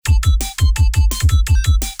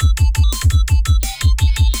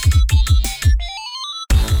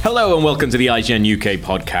Hello and welcome to the IGN UK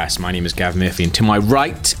podcast. My name is Gav Murphy, and to my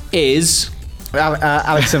right is...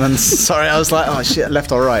 Alex Simmons. Sorry, I was like, oh shit,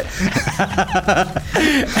 left or right.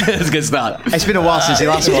 That's a good start. It's been a while since he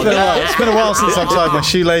last one. It's been a while since I've tied my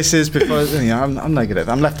shoelaces before. I'm no good at it.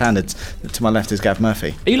 I'm left-handed. To my left is Gav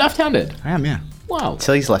Murphy. Are you left-handed? I am, yeah. Wow.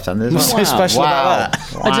 So he's left-handed as What's well. so special about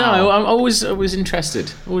that? I don't know. I'm always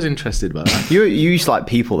interested. Always interested by that. You used to like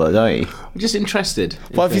people though, don't you? I'm just interested.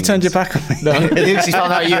 Why have you turned your back on me? No. As he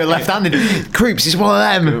found out you were left-handed. Croops is one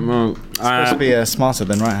of them. Supposed to be smarter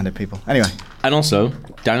than right-handed people. Anyway. And also,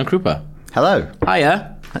 Daniel Krupa. Hello.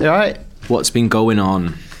 Hiya. You alright? What's been going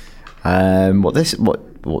on?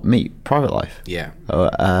 What me? Private life? Yeah. Oh,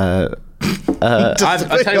 I'll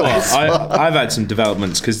tell you what, I've had some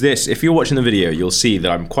developments, because this, if you're watching the video, you'll see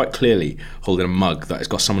that I'm quite clearly holding a mug that has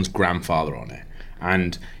got someone's grandfather on it.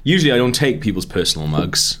 And usually I don't take people's personal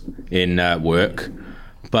mugs in work,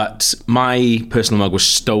 but my personal mug was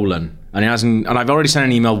stolen. And I've already sent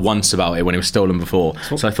an email once about it when it was stolen before.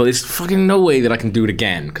 So I thought, there's fucking no way that I can do it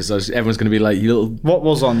again, because everyone's going to be like, you little... What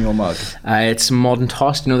was on your mug? It's Modern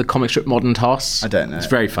Toss. You know the comic strip Modern Toss? I don't know. It's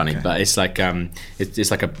very funny, Okay. but it's like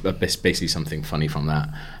it's like basically something funny from that.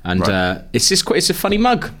 And it's a funny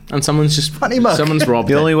mug, and someone's robbed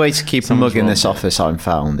the it. only way to keep a mug in this robbed office I've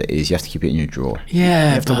found is you have to keep it in your drawer. Yeah,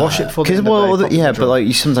 You have to wash it for the Because but like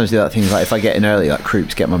you sometimes do that thing like if I get in early, like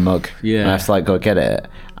Croops, get my mug. Yeah. And I have to like go get it.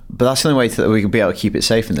 But that's the only way that we can be able to keep it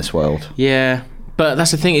safe in this world. Yeah, but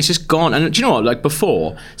that's the thing, it's just gone. And do you know what, like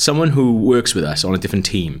before, someone who works with us on a different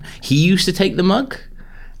team, he used to take the mug.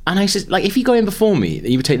 And I said, like, if you go in before me,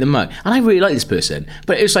 he would take the mug. And I really like this person.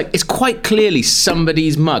 But it was like, it's quite clearly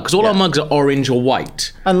somebody's mug, because all our mugs are orange or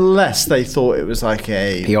white. Unless they thought it was like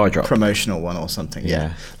a PR drop. promotional one or something.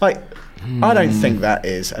 Yeah. Like, I don't think that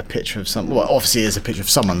is a picture of some. Well, obviously, it's a picture of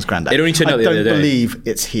someone's granddad. It only turned out the other I day. don't believe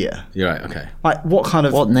it's here. You're right, okay. Like,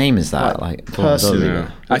 what name is that? Like personally,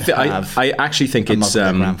 Yeah. I actually think a it's mug with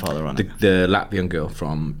their grandfather on it. the Latvian girl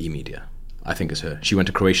from E-Media. I think it's her. She went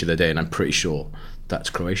to Croatia the other day, and I'm pretty sure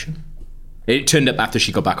that's Croatian. It turned up after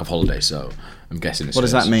she got back off holiday, so I'm guessing it's What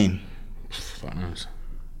does hers. that mean? Fuck knows.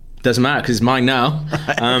 Doesn't matter, because it's mine now.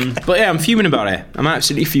 But yeah, I'm fuming about it. I'm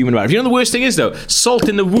absolutely fuming about it. You know the worst thing is, though? Salt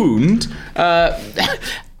in the wound.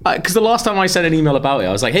 Because the last time I sent an email about it,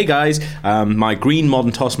 I was like, hey guys, my green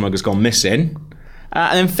Modern Toss mug has gone missing.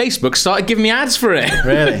 And then Facebook started giving me ads for it.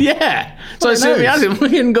 Really? Yeah. So Well, I started ads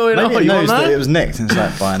and going, Maybe it you want knows that that? it was nicked and it's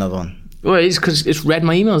like, buy another one. Well, it's because it's read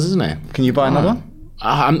my emails, isn't it? Can you buy another one?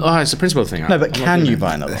 It's a principal thing. No, but can you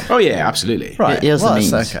buy another one? Oh yeah, absolutely. Right. He has the well, means.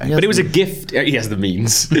 that's okay. But it was a gift. He has the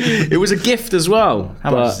means. It was a gift as well. How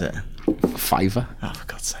much is it? £5. Oh, for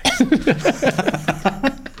God's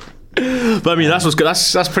sake. But I mean, that's what's good.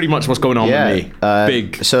 That's pretty much what's going on with me.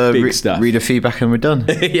 Big stuff. Read the feedback and we're done.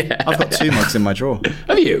 Yeah. I've got 2 mugs in my drawer.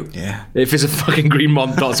 Have you? Yeah. If it's a fucking green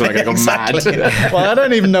Modern Toss, I'm gonna go mad. Well, I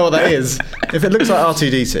don't even know what that is. If it looks like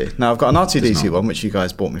R2D2. Now, I've got an R2D2 one, which you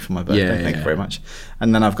guys bought me for my birthday. Yeah, Thank yeah. you very much.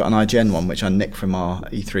 And then I've got an IGN one, which I nicked from our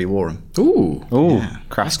E3 war room. Ooh. Ooh,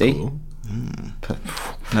 crafty. Cool.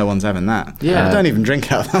 No one's having that. Yeah. I don't even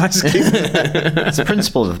drink out of that. I just keep It's the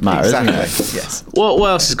principle of the matter, Exactly. isn't it? Yes. What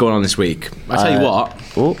else is going on this week? I tell you what.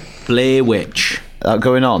 Oh, Blair Witch. that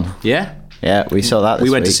going on? Yeah. Yeah, we saw that this We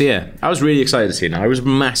went to week. see it. I was really excited to see it. I was a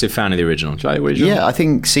massive fan of the original. Do you like the original? Yeah, I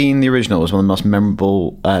think seeing the original was one of the most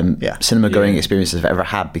memorable cinema going Yeah. experiences I've ever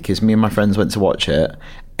had, because me and my friends went to watch it,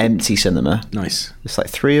 empty cinema. Nice. It's like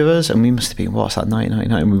 3 of us, and we must have been, what's that,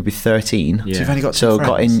 1999, and we'd be 13. Yeah. So you've only got 2 So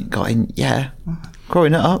friends. got in, yeah,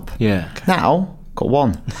 growing it up. Yeah. Now, got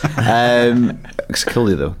one. It's cool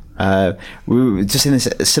though. We were just in this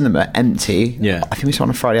cinema, empty. Yeah. I think we saw it on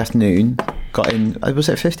a Friday afternoon. Got in, was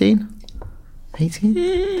it 15?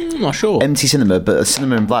 18? I'm not sure. Empty cinema, but a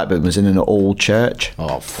cinema in Blackburn was in an old church.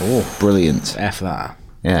 Oh, Brilliant. F that.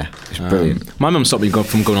 Yeah, it's brilliant. My mum stopped me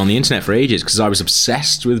from going on the internet for ages because I was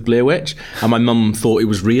obsessed with Blair Witch, and my mum thought it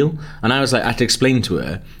was real. And I was like, I had to explain to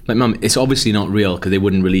her, like, Mum, it's obviously not real because they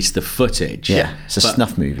wouldn't release the footage. Yeah, it's a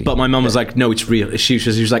snuff movie. But my mum was like, no, it's real. She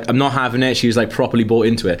was like, I'm not having it. She was like properly bought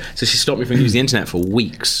into it. So she stopped me from using the internet for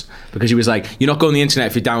weeks because she was like, you're not going on the internet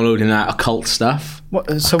if you're downloading that occult stuff.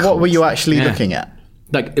 What were you actually looking at?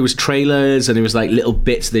 Like, it was trailers and it was like little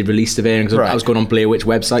bits they released of it. And Right. I was going on Blair Witch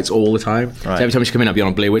websites all the time. Right. So every time she come in, I'd be on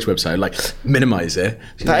a Blair Witch website, like, minimise it.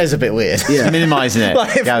 That is a bit weird. Yeah. Minimising it.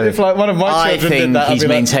 Like, if like one of my I children think did that, I'd he's be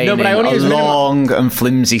like, maintaining No, but I only a was long and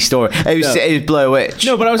flimsy story. It was Blair Witch.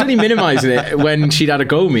 No, but I was only minimising it when she'd had a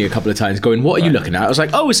go at me a couple of times, going, what are you looking at? I was like,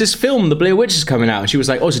 oh, it's this film, The Blair Witch is coming out. And she was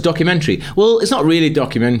like, oh, it's a documentary. Well, it's not really a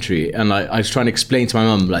documentary. And like, I was trying to explain to my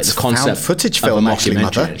mum, like, the concept footage of film, a actually, mockumentary,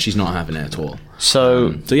 Mother. and she's not having it at all.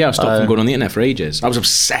 So yeah, I stopped from going on the internet for ages. I was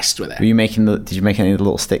obsessed with it. Did you make any of the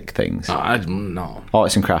little stick things? No.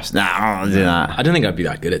 Arts and crafts? Nah, I don't do that. I don't think I'd be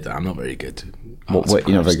that good at that. I'm not very good. You're not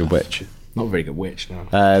a very good witch. Not a very good witch,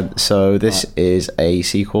 no. So this is a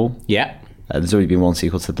sequel. Yeah. There's already been one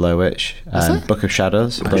sequel to The Blair Witch, Book of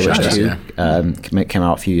Shadows. Blair Witch 2 came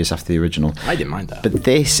out a few years after the original. I didn't mind that. But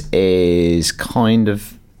this is kind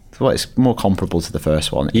of, well, it's more comparable to the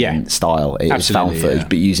first one in style. It's found footage,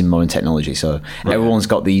 but using modern technology. So everyone's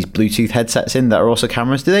got these Bluetooth headsets in that are also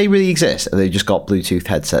cameras. Do they really exist? Or they just got Bluetooth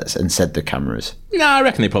headsets and said they're cameras? No, I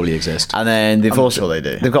reckon they probably exist. And then they've sure they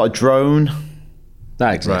do. They've got a drone.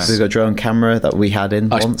 That exists. They've got a drone camera that we had in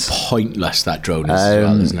once. It's pointless, that drone is as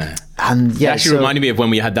well, isn't it? And it actually reminded me of when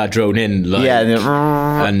we had that drone in. Like,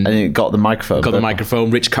 and it got the microphone. Got the microphone.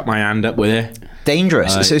 Rich cut my hand up with it.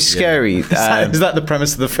 Dangerous. It's so scary. Is that the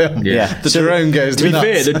premise of the film? Yeah. The drone goes to be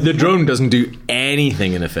nuts. fair, the drone doesn't do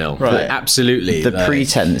anything in the film. Right. Absolutely. The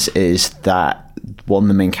pretense is that one of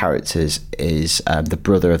the main characters is the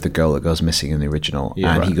brother of the girl that goes missing in the original,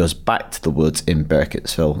 and he goes back to the woods in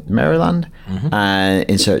Burkittsville, Maryland,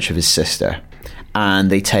 in search of his sister.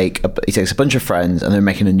 And he takes a bunch of friends, and they're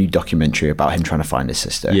making a new documentary about him trying to find his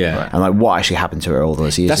sister. Yeah. And like what actually happened to her all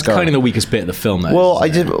those years That's ago. kind of the weakest bit of the film.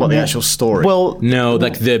 The actual story. Well, no,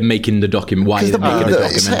 like they're making the document. Why are they making the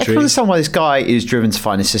documentary? I can understand why this guy is driven to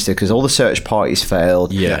find his sister, because all the search parties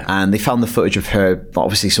failed. Yeah. And they found the footage of her.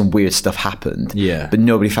 Obviously, some weird stuff happened. Yeah. But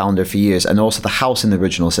nobody found her for years. And also, the house in the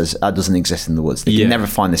original says that doesn't exist in the woods. They can never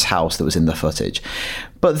find this house that was in the footage.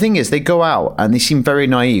 But the thing is, they go out and they seem very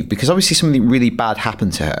naive, because obviously something really bad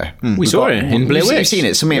happened to her. We saw it in Blair Witch. We've seen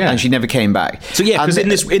it, and she never came back. So yeah, because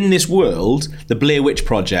in this world, the Blair Witch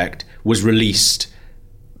Project was released,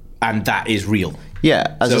 and that is real.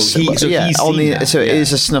 Yeah, it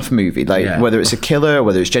is a snuff movie. Like whether it's a killer,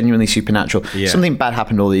 whether it's genuinely supernatural, something bad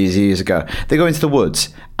happened all these years ago. They go into the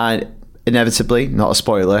woods, and inevitably, not a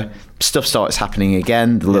spoiler, stuff starts happening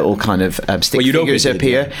again. The little kind of stick figures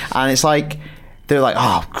appear, and it's like. They're like,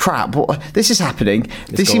 oh crap, this is happening.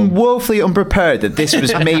 They seem woefully unprepared that this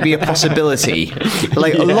was maybe a possibility.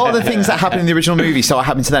 Like a lot of the things that happened in the original movie start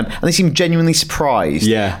happening to them, and they seem genuinely surprised.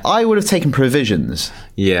 Yeah. I would have taken provisions.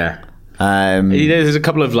 Yeah. There's a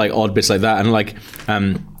couple of like odd bits like that, and like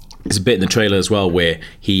there's a bit in the trailer as well where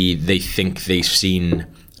they think they've seen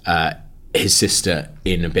his sister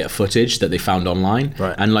in a bit of footage that they found online,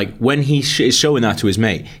 and like when he is showing that to his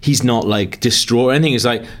mate, he's not like distraught or anything. He's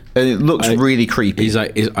like, and it looks really creepy. He's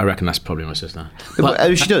like, I reckon that's probably my sister.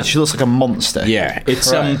 But she does. She looks like a monster. Yeah,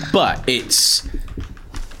 it's but it's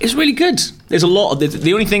really good. There's a lot of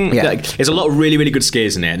the only thing. There's a lot of really, really good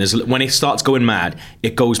scares in it. And when it starts going mad,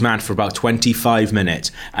 it goes mad for about 25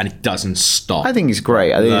 minutes, and it doesn't stop. I think it's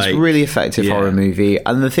great. I think it's a really effective horror movie.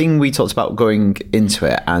 And the thing we talked about going into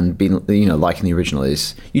it and being, liking the original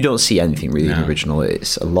is you don't see anything really in the original.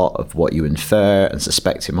 It's a lot of what you infer and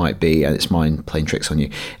suspect it might be, and it's mind playing tricks on you.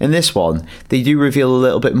 In this one, they do reveal a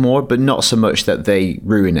little bit more, but not so much that they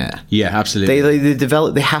ruin it. Yeah, absolutely.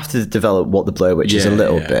 They have to develop what the Blair Witch is a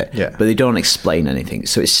little bit, but they don't explain anything,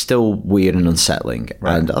 so it's still weird and unsettling.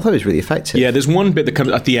 And I thought it was really effective. Yeah, there's one bit that comes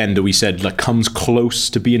at the end that we said like comes close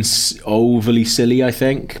to being overly silly, I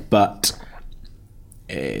think, but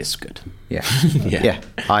it's good. Yeah.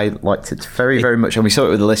 I liked it very, very much, and we saw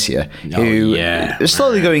it with Alicia, who was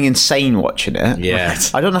slowly going insane watching it. Yeah,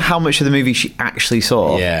 I don't know how much of the movie she actually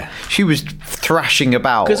saw. Yeah, she was thrashing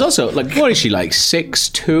about. Because also, like, what is she, like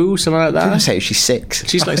 6'2", something like that? I was gonna say she's 6.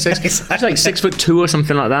 She's like 6. She's like 6'2" or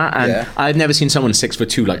something like that. And I've never seen someone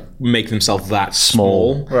 6'2" like make themselves that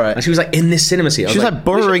small. Right. And she was like in this cinema seat. She was like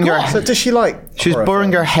burrowing her. So does she like? She was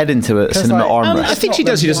burrowing her head into a cinema armrest. I think she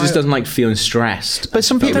does. She just doesn't like feeling stressed. But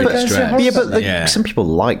some people. Some people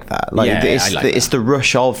like that. Like it's the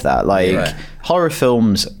rush of that. Like horror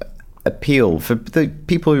films appeal for the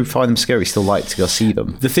people who find them scary. Still like to go see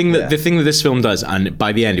them. The thing that this film does, and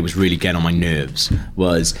by the end it was really getting on my nerves,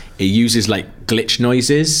 was it uses like glitch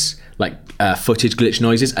noises, like footage glitch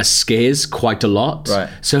noises as scares quite a lot. Right.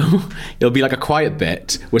 So it'll be like a quiet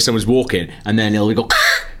bit where someone's walking, and then it'll go.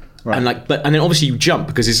 Right. And then obviously you jump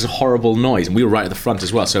because it's a horrible noise, and we were right at the front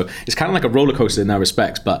as well. So it's kind of like a roller coaster in that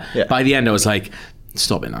respects. But by the end, I was like,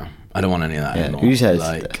 "Stop it now! I don't want any of that anymore." Who says?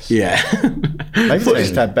 Maybe they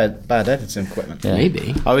just had bad editing equipment. Yeah.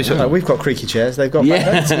 Maybe. We've got creaky chairs. They've got bad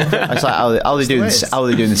editing equipment. I was like, how are they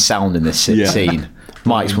doing the sound in this scene?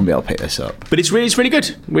 Mike's won't be able to pick this up. But it's really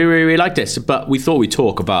good. We really liked this. But we thought we'd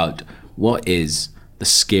talk about what is the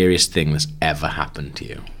scariest thing that's ever happened to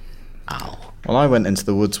you, Al. Well, I went into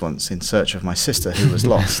the woods once in search of my sister who was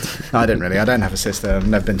lost. No, I didn't really. I don't have a sister. I've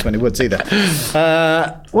never been to any woods either.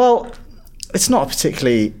 Well, it's not a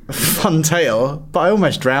particularly fun tale, but I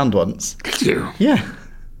almost drowned once. Did you? Yeah.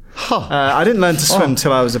 I didn't learn to swim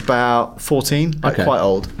till I was about 14, quite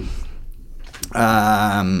old.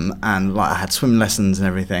 And like I had swim lessons and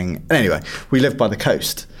everything. And anyway, we lived by the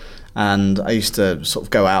coast, and I used to sort of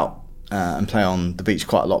go out and play on the beach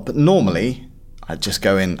quite a lot. But normally, I'd just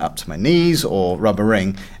go in up to my knees or rub a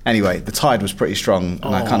ring. Anyway, the tide was pretty strong,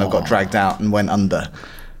 and I kind of got dragged out and went under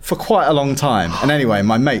for quite a long time. And anyway,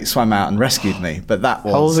 my mate swam out and rescued me. But that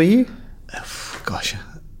was... How old were you? Gosh,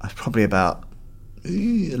 I was probably about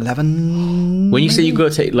 11. When you say you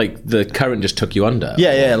got to take, like, the current just took you under?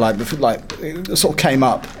 Yeah, like it sort of came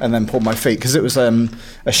up and then pulled my feet, because it was a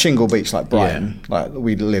shingle beach like Brighton. Like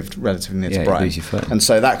we lived relatively near to Brighton, lose your foot. and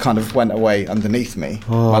so that kind of went away underneath me.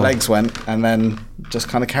 My legs went, and then just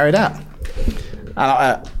kind of carried out. And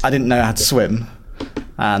I didn't know how to swim,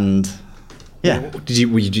 and Did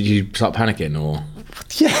you start panicking or?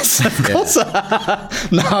 Yes, of course.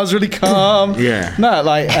 No, I was really calm. Yeah. No,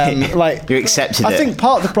 like You accepted I it. think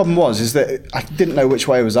part of the problem is that I didn't know which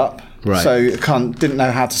way was up. Right. So I didn't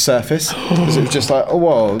know how to surface, because it was just like, oh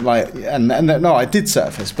whoa, like, and no, I did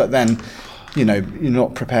surface, but then, you're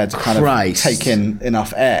not prepared to kind of take in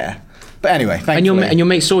enough air. But anyway, thankfully. And your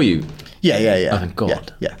mate saw you? Yeah. Oh, thank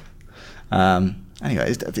God. Yeah.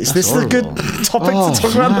 Anyway, is this a good topic to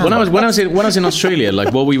talk about? When I was in Australia,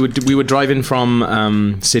 like, we were driving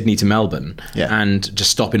from Sydney to Melbourne, and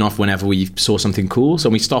just stopping off whenever we saw something cool.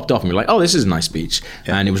 So we stopped off and we were like, oh, this is a nice beach,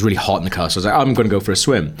 and it was really hot in the car. So I was like, I'm going to go for a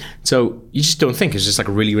swim. So you just don't think, it's just like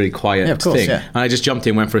a really, really quiet thing. Yeah. And I just jumped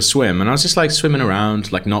in, went for a swim, and I was just like swimming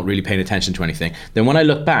around, like not really paying attention to anything. Then when I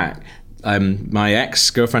look back, my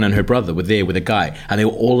ex-girlfriend and her brother were there with a guy, and they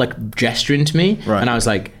were all like gesturing to me, and I was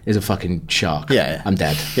like, there's a fucking shark. I'm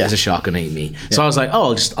dead. There's a shark gonna eat me. So I was like,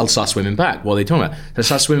 oh, I'll start swimming back. What are they talking about? So I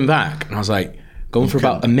started swimming back, and I was like going for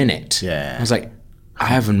about a minute. I was like, I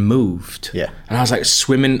haven't moved. And I was like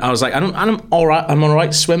swimming. I was like, I'm all right. I'm all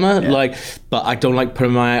right swimmer. Like, but I don't like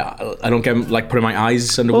putting my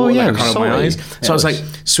eyes underwater. Like, I can't open my eyes. So I was like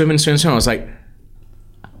swimming. I was like,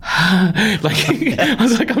 I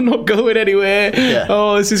was like, I'm not going anywhere.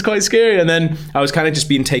 Oh, this is quite scary. And then I was kind of just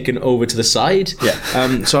being taken over to the side.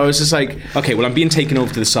 So I was just like, okay, well, I'm being taken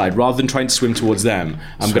over to the side. Rather than trying to swim towards them,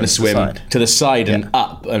 I'm going to swim to the side and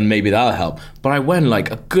up, and maybe that'll help. But I went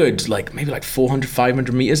like a good, maybe 400,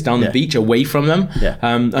 500 meters down the beach away from them.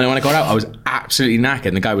 And when I got out, I was absolutely knackered.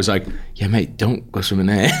 And the guy was like, yeah, mate, don't go swimming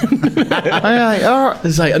there.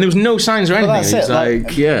 It's like, and there was no signs or anything. Well, that's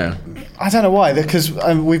it. I don't know why, because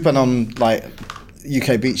we've been on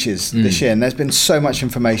UK beaches this year, and there's been so much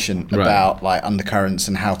information about like undercurrents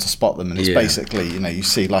and how to spot them, and it's basically, you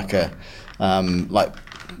see like a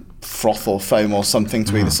froth or foam or something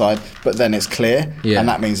to either side, but then it's clear, and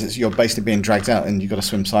that means you're basically being dragged out, and you've got to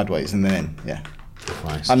swim sideways and then in.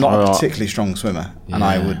 I'm not a particularly strong swimmer, and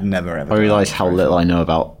I would never ever. I realise how little I know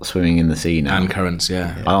about swimming in the sea now. And currents.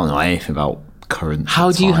 I don't know anything about currents.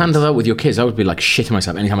 How do you handle that with your kids? I would be like shitting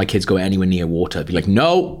myself anytime my kids go anywhere near water. I'd be like,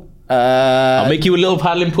 no, I'll make you a little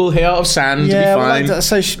paddling pool here out of sand. Yeah, be fine.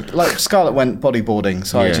 So Scarlett went bodyboarding,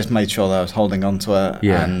 so I just made sure that I was holding on to her,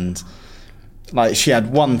 and she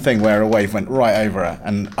had one thing where a wave went right over her,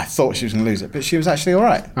 and I thought she was going to lose it, but she was actually all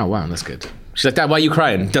right. Oh wow, that's good. She's like, Dad, why are you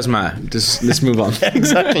crying? Doesn't matter. Just let's move on.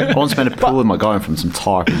 Exactly. I once made a pool with my garden from some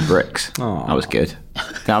tarp and bricks. That was good.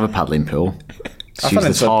 Didn't have a paddling pool. I fell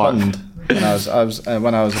into a pond. When I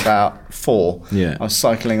was about 4, I was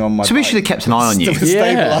cycling on my bike. So we should have kept an eye on you. With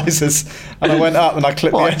stabilisers, and I went up and I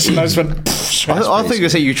clipped the edge, and I just went. I think you were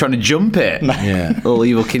saying you were trying to jump it. No. Little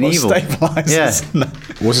evil Knievel. Stabilisers. No.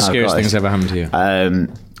 What's the scariest thing that's ever happened to you?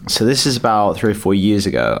 So this is about 3 or 4 years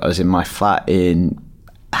ago. I was in my flat in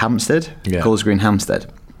Hampstead, Golders Green, Hampstead,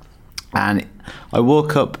 and I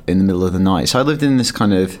woke up in the middle of the night. So I lived in this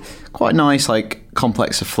kind of quite nice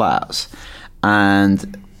complex of flats,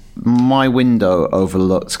 and my window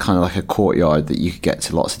overlooked kind of like a courtyard that you could get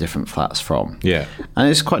to lots of different flats from. And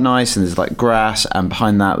it's quite nice, and there's grass, and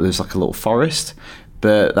behind that there's a little forest,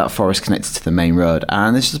 but that forest connected to the main road.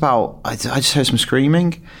 And this is I just heard some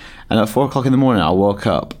screaming, and at 4 o'clock in the morning I woke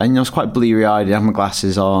up, and I was quite bleary-eyed, didn't have my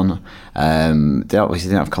glasses on, they obviously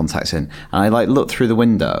didn't have contacts in, and I looked through the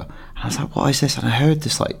window, and I was like, what is this? And I heard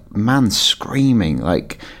this man screaming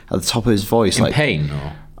at the top of his voice, in pain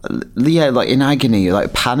or? In agony,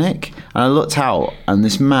 panic. And I looked out, and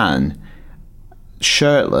this man,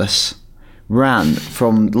 shirtless, ran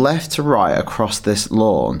from left to right across this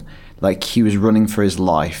lawn like he was running for his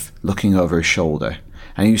life, looking over his shoulder.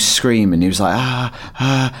 And he was screaming. He was like,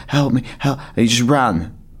 help me, help. And he just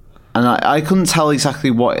ran. And I couldn't tell exactly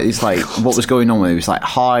what was going on with him. He was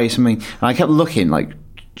hi, something. And I kept looking,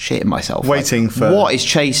 shitting myself. Waiting like, for... what is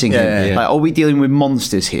chasing him? Yeah. Like, are we dealing with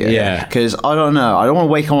monsters here? Yeah. Because I don't know. I don't want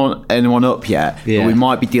to wake anyone up yet, but we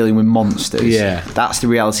might be dealing with monsters. Yeah. That's the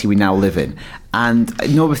reality we now live in. And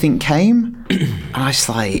nothing came, and I was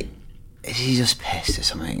like, is he just pissed or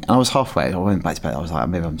something? And I was halfway. I went back to bed. I was like,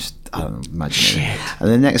 maybe I'm just, I don't know, imagining it. And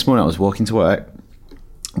the next morning I was walking to work,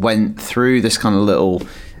 went through this kind of little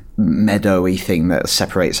meadowy thing that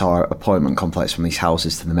separates our apartment complex from these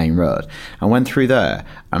houses to the main road. I went through there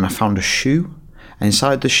and I found a shoe. And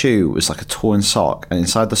inside the shoe was like a torn sock. And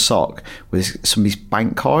inside the sock was somebody's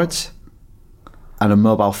bank cards and a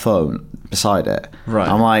mobile phone beside it. Right.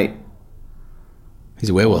 I'm like, He's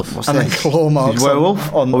a werewolf. what's And then this? claw marks He's a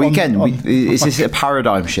werewolf? on- Are we on- again? on- Is this a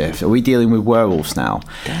paradigm shift? Are we dealing with werewolves now?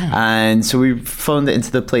 Damn. And so we phoned it into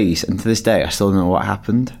the police, and to this day, I still don't know what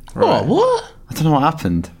happened. What? I don't know what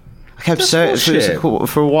happened. I kept That's searching bullshit.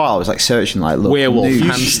 for a while. I was like searching, like, look, Werewolf, news.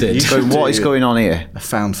 Hampstead. You Going, should what do is going on here? a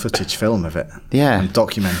found footage film of it. Yeah. And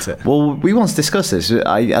document it. Well, we once discussed this.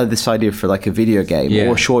 I had this idea for like a video game Yeah.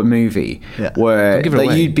 or a short movie Yeah. where Don't give it like,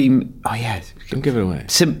 away. you'd be. Oh yeah. Don't give it away.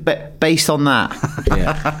 Based on that,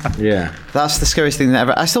 Yeah. Yeah. that's the scariest thing that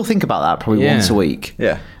ever. I still think about that probably Yeah. once a week.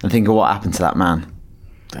 Yeah. And think of what happened to that man,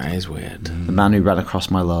 That is weird. the man who ran across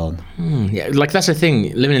my lawn. Yeah, like that's the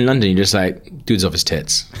thing. Living in London, you're just like, dude's off his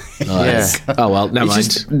tits. Yeah. Oh well, never It's mind.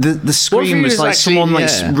 just the What if scream he was was like actually- someone like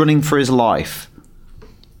yeah. running for his life.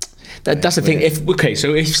 That's the thing.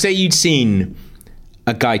 So if say you'd seen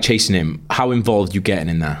a guy chasing him, how involved you getting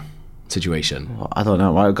in that situation? Well, I don't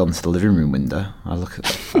know. I would have gone to the living room window. I look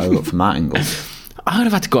from that angle. I would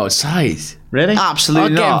have had to go outside. Really?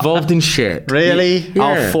 Absolutely I'd get not. involved in shit. Really?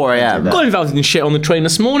 Yeah. 4 a.m. Got involved in shit on the train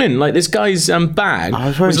this morning. Like this guy's bag I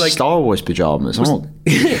was wearing like Star Wars pajamas. I'm not-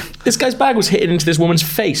 this guy's bag was hitting into this woman's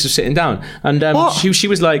face, just sitting down, and What? she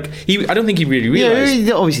was like, I don't think he really Yeah, realised.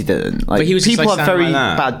 he obviously didn't. Like, But he was just, people like, have standing very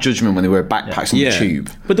like that. bad judgment when they wear backpacks on the tube.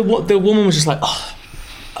 But the woman was just like, oh.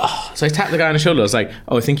 So I tapped the guy on the shoulder. I was like,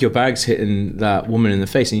 oh, I think your bag's hitting that woman in the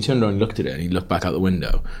face. And he turned around and looked at it, and he looked back out the window.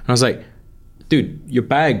 And I was like, dude, your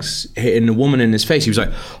bag's hitting a woman in his face. He was like,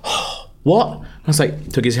 oh, what? And I was like,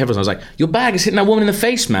 took his headphones. I was like, your bag is hitting that woman in the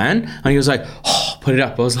face, man. And he was like, oh, put it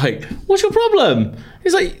up. I was like, what's your problem?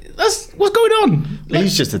 He's like, what's going on? Like,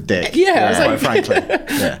 He's just a dick. yeah, I was quite like,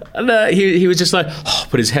 frankly. Yeah. And he was just like, oh,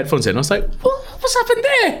 put his headphones in. I was like, what's happened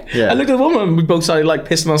there? Yeah. I looked at the woman, and we both started like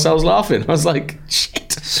pissing ourselves laughing. I was like, shit.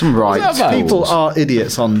 Some What's right that about? People are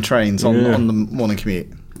idiots on trains on the morning commute.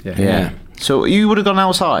 Yeah. Yeah. So you would have gone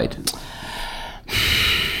outside.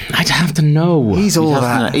 I'd have to know. He's all have to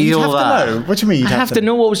that. know. He's You'd all have that. to know. What do you mean? You'd I have to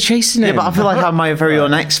know what was chasing him. Yeah, but I feel like I have my very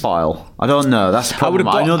own X-File. I don't know. That's the problem.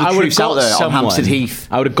 I know the would've truth's out got there on Hampstead Heath.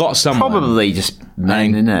 I would have got someone. Probably just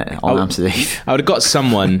men, innit, on would- Hampstead Heath. I would have got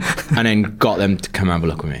someone and then got them to come have a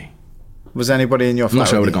look with me. Was anybody in your I'm flat? not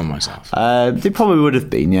sure I would with have you? gone myself. They probably would have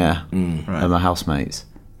been, yeah. Right. My housemates.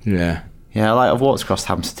 Yeah. Yeah, like I've walked across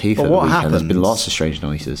Hampstead Heath But at the what weekend. There's been happens- lots of strange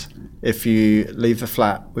noises. If you leave the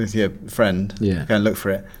flat with your friend, Yeah. go and look for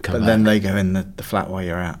it, Come but then back. they go in the flat while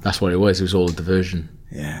you're out. That's what it was. It was all a diversion.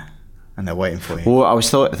 Yeah. And they're waiting for you. Well, I was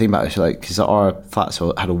thinking about it, like, because our flats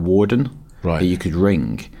had a warden Right. that you could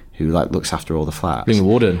ring, who like looks after all the flats. Ring the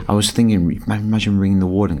warden. I was thinking, imagine ringing the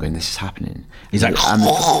warden, going, "This is happening." He's like, and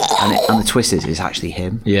the twist is, it's actually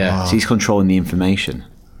him. Yeah. So he's controlling the information.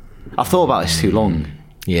 I've thought about this too long.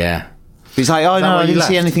 Yeah. He's like, "Oh that no, why I you didn't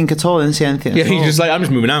see left? anything at all. I didn't see anything." Yeah, at all. he's just like, I'm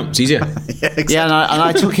just moving out. It's easier. Yeah, exactly. Yeah, and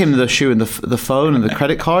I took him the shoe and the phone and the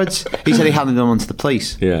credit cards. He said he handed them on to the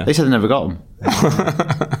police. Yeah. They said they never got them.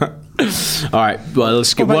 All right. Well, let's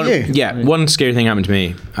skip What about one. you? Yeah, one scary thing happened to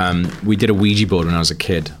me. We did a Ouija board when I was a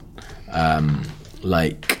kid.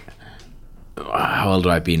 How old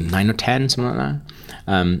would I have been? 9 or 10, something like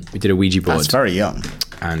that. We did a Ouija board. That's very young.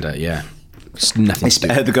 And yeah, it's nothing. to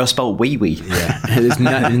do. The girl spelled wee wee. Yeah, there's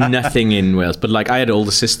nothing in Wales. But like, I had an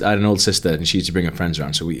older sister, and she used to bring her friends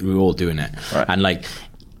around, so we were all doing it. Right. And like,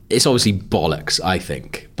 it's obviously bollocks, I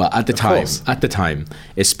think. But at the time,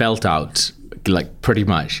 it spelt out like pretty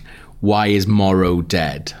much, why is Morrow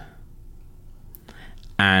dead?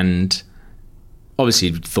 And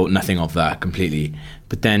obviously thought nothing of that completely.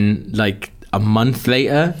 But then like a month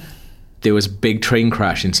later, there was a big train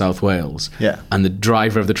crash in South Wales. Yeah. And the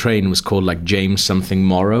driver of the train was called like James something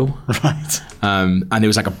Morrow. Right. And there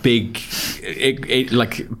was like a big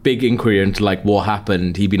inquiry into like what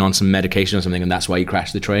happened. He'd been on some medication or something, and that's why he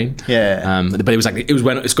crashed the train. Yeah. But it was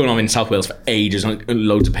when it's going on in South Wales for ages, and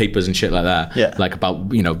loads of papers and shit like that. Yeah. Like about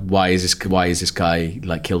why is this guy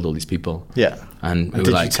like killed all these people? Yeah. And it was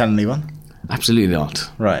Did like, you tell anyone? Absolutely not.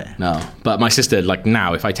 Right. No. But my sister, like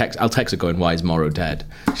now, if I'll text her going, "Why is Morrow dead?"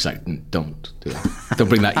 She's like, "Don't do that. Don't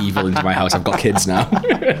bring that evil into my house. I've got kids now."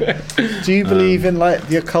 Do you believe in like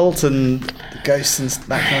the occult and ghosts and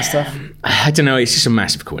that kind of stuff? I don't know. It's just a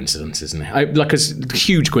massive coincidence, isn't it? Like a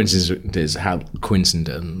huge coincidence is how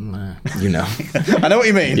coincident, you know. I know what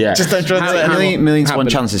you mean. Yeah. Just don't try to let anyone. Millions to one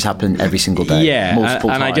chances happen every single day. Yeah, multiple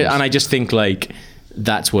times. I just think like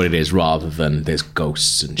that's what it is, rather than there's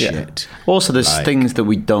ghosts and shit. Also, there's things that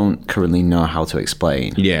we don't currently know how to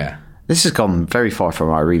explain. Yeah. This has gone very far from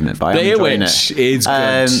our remit, but I'm enjoying it. Is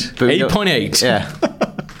good. 8.8. Yeah.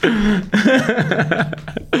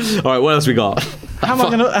 All right, what else we got? How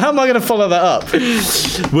am I gonna follow that up?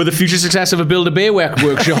 With the future success of a Build-A-Bear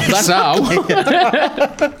workshop. That's how.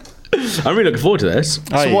 I'm really looking forward to this.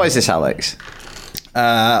 So what is this, Alex?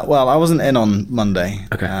 Well, I wasn't in on Monday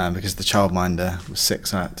Okay. because the childminder was sick,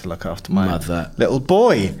 so I had to look after my Mother. little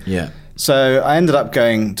boy. Yeah. So I ended up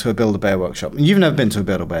going to a Build-A-Bear workshop. You've never been to a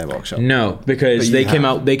Build-A-Bear workshop? No, because But they you came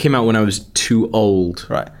have. out. They came out when I was too old.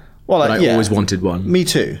 Right. Well, But I always wanted one. Me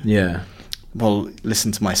too. Yeah. Well,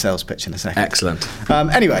 listen to my sales pitch in a second. Excellent.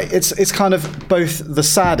 Anyway, it's kind of both the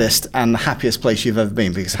saddest and the happiest place you've ever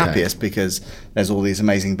been. Because happiest because there's all these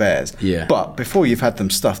amazing bears. Yeah. But before you've had them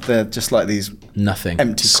stuffed, they're just like these Nothing.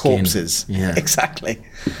 empty Skin. corpses. Yeah. Exactly.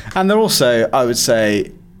 And they're also, I would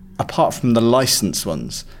say, apart from the licensed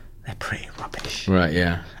ones, they're pretty rubbish Right.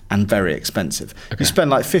 Yeah. and very expensive. You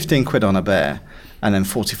spend like 15 quid on a bear. And then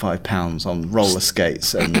 £45 on roller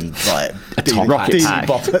skates and like top rocket pack.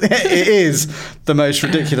 It is the most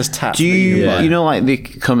ridiculous tap. Do you, buy. you know, like they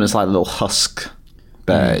come as like little husk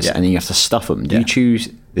bears, and then you have to stuff them. Do you choose?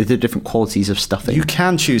 Are there different qualities of stuffing? You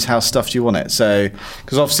can choose how stuffed you want it. So,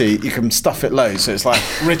 because obviously you can stuff it low, so it's like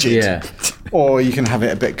rigid. Yeah. Or you can have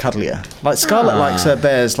it a bit cuddlier. Like Scarlett likes her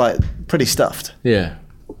bears like pretty stuffed, Yeah.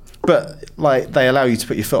 but like they allow you to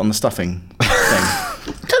put your foot on the stuffing thing.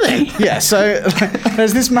 Do they? Yeah. So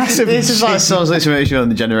there's this massive. This is like some situation on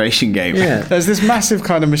the Generation Game. Yeah. There's this massive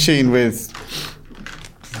kind of machine with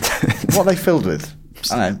what are they filled with?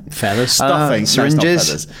 I don't know. Feathers. Stuffing. No, it's not syringes?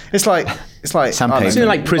 feathers. It's like Sandpaper. I don't know, Isn't it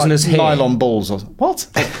like prisoners' hair? nylon balls or what?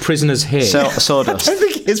 Prisoners here. Sawdust. I don't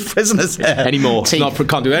think it's prisoners' hair. anymore.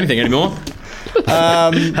 Can't do anything anymore.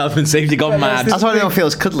 Health and safety gone mad. That's why everyone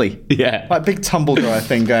feels cuddly. Yeah. Like big tumble dryer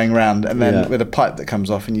thing going around, and then with a pipe that comes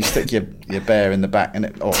off, and you stick your bear in the back, and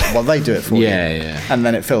they do it for you. Yeah. And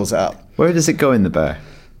then it fills it up. Where does it go in the bear?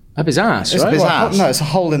 Up his ass, It's right? his well, ass. no, it's a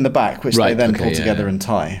hole in the back which Right, they then okay, pull yeah, together yeah. and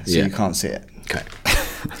tie, so Yeah. you can't see it. Okay.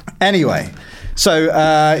 Anyway,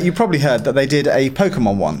 so you probably heard that they did a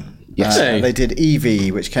Pokemon one. Yes. They did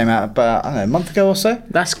Eevee, which came out about a month ago or so.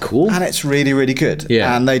 That's cool. And it's really, really good.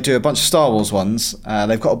 Yeah. And they do a bunch of Star Wars ones.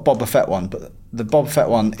 They've got a Boba Fett one, but the Boba Fett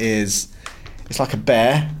one it's like a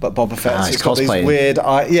bear, but Boba Fett. Ah, so it's it's got these cosplaying.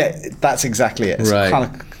 weird that's exactly it. It's Right. kind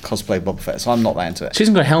of cosplay Boba Fett, so I'm not that into it. She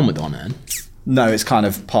hasn't got a helmet on, then. No, it's kind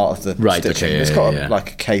of part of the Right, stitching. okay, yeah, It's got yeah.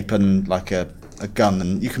 like a cape and like a gun,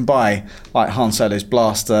 and you can buy like Han Solo's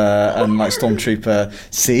blaster and like Stormtrooper.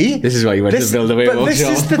 See, This is why you went to build a But werewolf this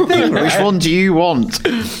shop. is the thing, right? Which one do you want?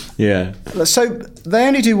 Yeah. So they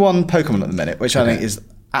only do one Pokemon at the minute, which I think is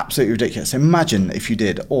absolutely ridiculous. Imagine if you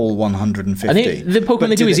did all 150. I think the Pokemon but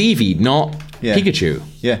they do did is it- Eevee, not Yeah. Pikachu.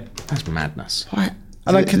 Yeah. That's madness.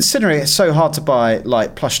 And then considering it's so hard to buy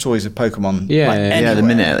like plush toys of Pokemon, Yeah, like, yeah, Yeah, anywhere, the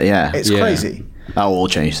minute, yeah. it's Yeah. crazy. That will all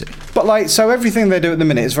change it. But like, so everything they do at the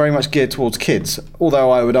minute is very much geared towards kids. Although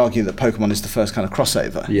I would argue that Pokemon is the first kind of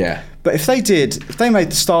crossover. Yeah. But if they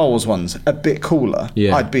made the Star Wars ones a bit cooler,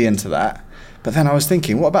 Yeah. I'd be into that. But then I was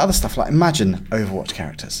thinking, what about other stuff? Like, imagine Overwatch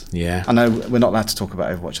characters. Yeah. I know we're not allowed to talk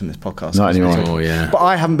about Overwatch in this podcast. Not anymore. Oh, yeah. But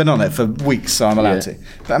I haven't been on it for weeks, so I'm allowed Yeah. to.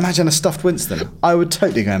 But imagine a stuffed Winston. I would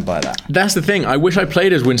totally go and buy that. That's the thing. I wish I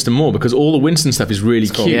played as Winston more because all the Winston stuff is really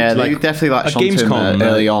cute. Yeah, they definitely at latched onto him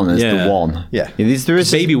early on as the one. Yeah. There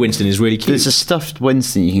is Baby Winston is really cute. There's a stuffed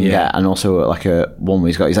Winston you can Yeah. get, and also like a one where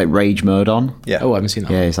he's like Rage Mode on. Yeah. Oh, I haven't seen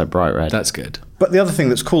that. Yeah, he's like bright red. That's good. But the other thing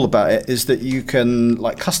that's cool about it is that you can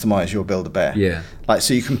like customize your Build-A-Bear. Yeah. Like,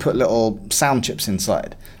 so you can put little sound chips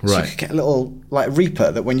inside. So Right. you could get a little like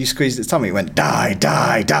Reaper that when you squeezed its tummy, it went die,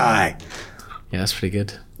 die, die. Yeah, that's pretty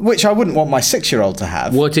good. Which I wouldn't want my 6-year-old to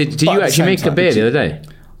have. What did But you at the actually same make a time- bear the other day?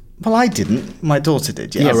 Well, I didn't. My daughter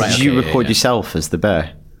did. Yeah. yeah, right, did okay, you yeah, record yeah. yourself as the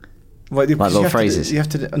bear? Well, Like little phrases? You have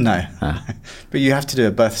to do, no. But you have to do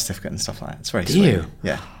a birth certificate and stuff like that. It's very sweet. you?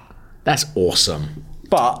 Yeah. That's awesome.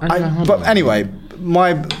 But anyway,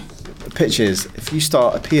 my pitch is if you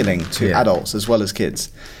start appealing to Yeah. adults as well as kids,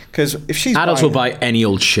 because if she's Adults buying, will buy any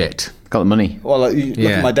old shit. Got the money. Well, like, you look Yeah.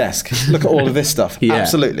 at my desk. Look at all of this stuff. Yeah.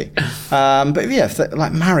 Absolutely. But yeah,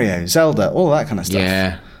 like Mario, Zelda, all that kind of stuff.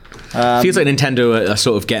 Yeah. Feels like Nintendo are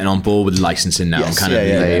sort of getting on board with licensing now and kind of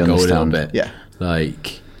letting it go a little bit. Yeah.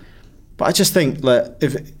 Like, but I just think that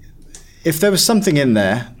if there was something in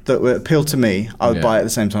there that would appeal to me, I would buy it at the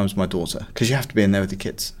same time as my daughter, because you have to be in there with your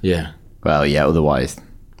kids. yeah. Well, yeah. Otherwise,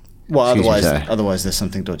 Otherwise there's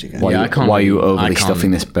something dodgy going. why, Yeah, I can't why are you really- I overly can't-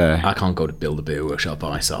 stuffing this bear? I can't go to Build-A-Bear Workshop by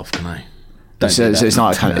myself, can I? So it's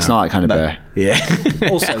not that kind of, it's not that kind of bear. Yeah.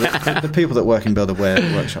 Also, the people that work in Build-A-Bear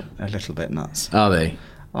Workshop are a little bit nuts. Are they?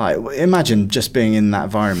 Imagine just being in that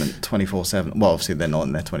environment 24/7. Well, obviously they're not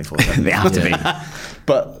in there 24/7. They have to be.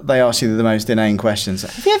 But they ask you the most inane questions.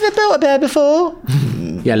 Have you ever built a bear before?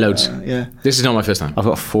 Yeah, loads. Yeah. This is not my first time. I've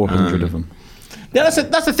got 400 of them. Yeah,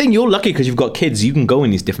 that's the thing. You're lucky because you've got kids. You can go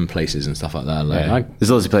in these different places and stuff like that. Like,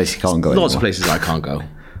 There's loads of places you can't go. lots of anymore. places I can't go.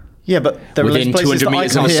 Yeah, but there Within are places 200 that I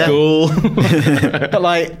metres of a can't- school. But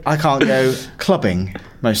like, I can't go clubbing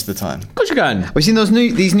most of the time. Of course you can. We've seen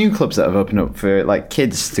these new clubs that have opened up for like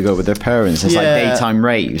kids to go with their parents. It's like daytime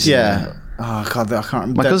raves. Yeah. Oh God, I can't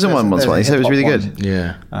remember. My cousin went once. He said it was really good.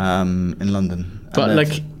 Yeah. In London. But And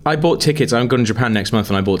like, I bought tickets. I'm going to Japan next month,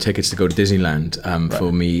 and I bought tickets to go to Disneyland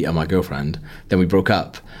for me and my girlfriend. Then we broke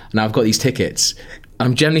up. Now I've got these tickets.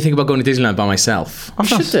 I'm generally thinking about going to Disneyland by myself. you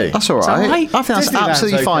should do. That's all right. that right? I think that's Disneyland's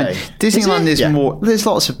absolutely fine. okay. Disneyland is Yeah. more. There's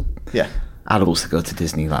lots of Yeah. adults that go to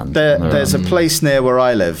Disneyland. There's a place near where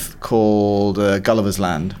I live called Gulliver's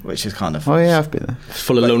Land, which is kind of Oh yeah, I've been there.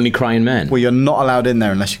 Full of lonely crying men. well, you're not allowed in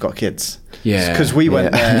there unless you've got kids. Yeah. Because we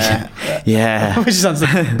went there. Yeah. Which is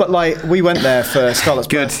but like we went there for Scarlett's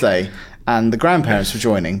birthday, and the grandparents were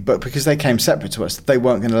joining, but because they came separate to us, they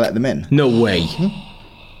weren't going to let them in. No way.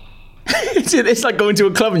 It's like going to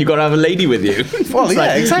a club and you've got to have a lady with you. Well, It's yeah,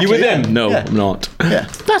 like, exactly, You with yeah. him? No, Yeah. I'm not. Yeah.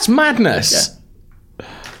 That's madness.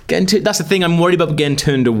 That's the thing. I'm worried about getting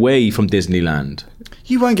turned away from Disneyland.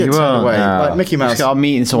 You won't get You turned won't, away. no. Like Mickey Mouse. I'm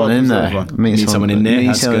meeting someone in there. welcomes Meet someone in there. meeting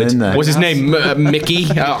That's someone good. in there. What's his name? Mickey.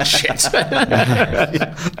 Oh shit.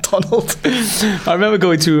 Donald. I remember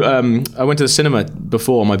going to. I went to the cinema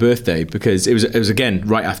before my birthday because it was again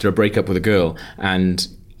right after a breakup with a girl, and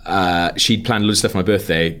she'd planned loads of stuff for my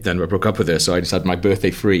birthday. Then I broke up with her, so I just had my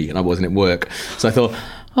birthday free, and I wasn't at work. So I thought,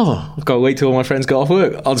 I've got to wait till all my friends got off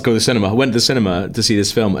work. I'll just go to the cinema. I went to the cinema to see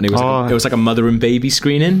this film, and it was like a mother and baby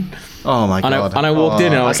screening. Oh my God. And I walked in,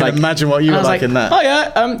 and I was can like, imagine what you and I were was like in that. Oh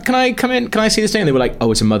yeah, can I come in? Can I see this thing? And they were like,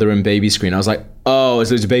 oh, it's a mother and baby screen. I was like, oh, there's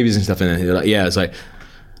loads of babies and stuff in there. They're like, yeah. It's like,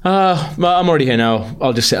 well, I'm already here now.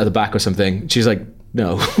 I'll just sit at the back or something. She's like,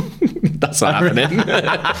 no, that's not happening.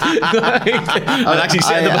 I'll actually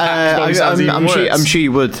sit at the back. Probably sounds even worse. I'm sure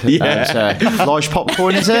you would. Yeah. Large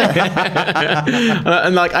popcorn, is it?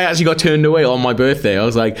 And like, I actually got turned away on my birthday. I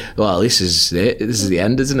was like, well, this is it. This is the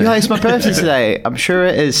end, isn't it? Yeah, it's my birthday today. I'm sure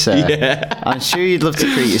it is, sir. Yeah. I'm sure you'd love to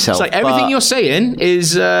treat yourself. It's like everything but- you're saying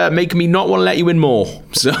is making me not want to let you in more.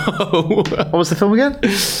 So What was the film again? I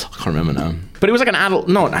can't remember now. But it was like an adult,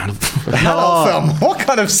 not an adult. Adult film. What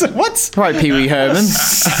kind of what Right, Pee Wee Herman.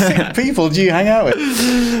 sick people do you hang out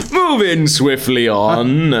with? Moving swiftly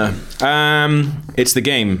on. It's the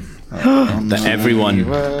game that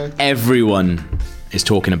everyone is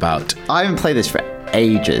talking about. I haven't played this for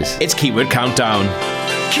ages. It's Keyword Countdown.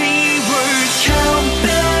 Keyword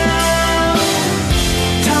countdown.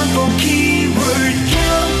 Time for keyword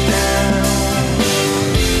countdown.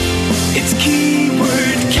 It's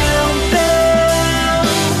keyword countdown.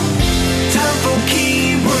 Time for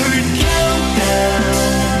keyword countdown.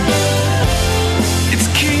 It's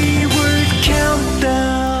keyword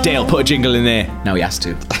countdown. Dale, put a jingle in there. Now he has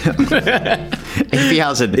to. If he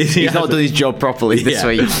hasn't, he's not done his job properly this Yeah.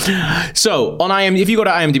 week. So, on if you go to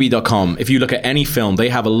imdb.com, if you look at any film, they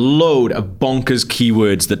have a load of bonkers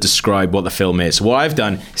keywords that describe what the film is. So what I've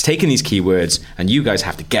done is taken these keywords, and you guys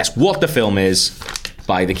have to guess what the film is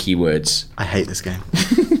by the keywords. I hate this game.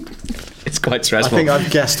 It's quite I stressful. think I've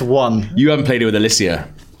guessed one. You haven't played it with Alicia.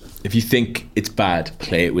 If you think it's bad,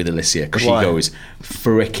 play it with Alicia, because she Why? goes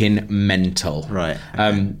frickin' mental. Right.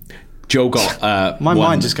 Joe got My one.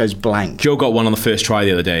 mind just goes blank. Joe got one on the first try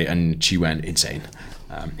the other day, and she went insane.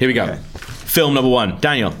 Here we go. Okay. Film number one.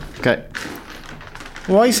 Daniel. Okay.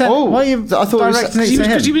 Why are you saying? Oh, why are you I thought it was- directing it to him?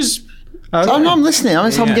 Because he was. Oh, no, I'm listening. I'm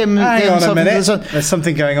getting Hang on a something. minute. There's There's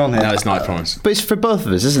something going on here. No, it's not, I promise. But it's for both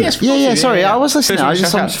of us, isn't Yes, it? for both of Yeah, you, sorry. yeah. I was listening. First I one,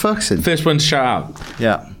 just shout was out. focusing. First one to shout out.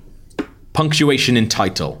 Yeah. Punctuation in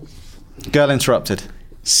title. Girl interrupted.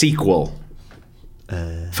 Sequel.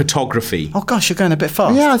 Photography. Oh gosh, you're going a bit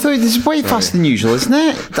fast. Yeah, I thought this is way faster than usual, isn't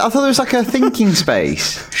it? I thought there was like a thinking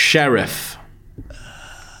space. Sheriff.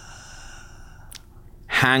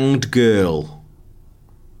 Hanged girl.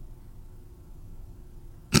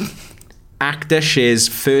 Actor shares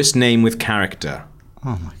first name with character.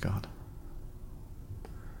 Oh my god.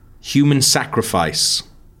 Human sacrifice.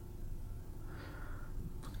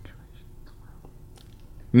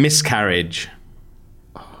 Miscarriage.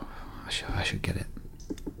 I should get it.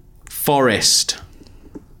 Forest.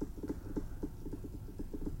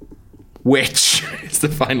 Witch. It's the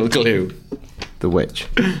final clue. The Witch.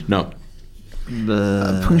 No.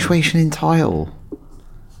 Punctuation in title.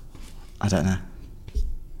 I don't know.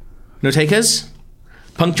 No takers?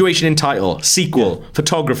 Punctuation in title, sequel,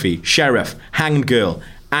 photography, sheriff, hanged girl,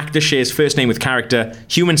 actor shares first name with character,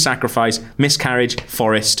 human sacrifice, miscarriage,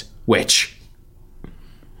 forest, witch.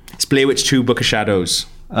 It's Blair Witch 2, Book of Shadows.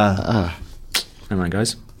 Never mind,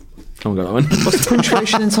 guys. No one got that one. What's the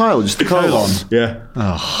punctuation in title? Just the colon. Yeah.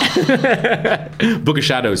 Book of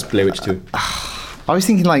Shadows, Blair Witch 2. I was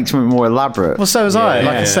thinking like something more elaborate. Well, so was I.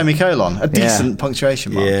 Like yeah. a semicolon. A decent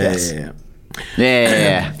punctuation mark. Yes.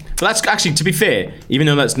 Yeah. But that's actually, to be fair, even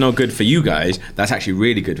though that's not good for you guys, that's actually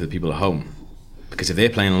really good for the people at home. Because if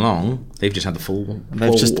they're playing along, they've just had the full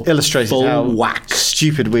just illustrated full how whack.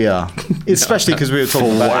 stupid we are. Especially because we were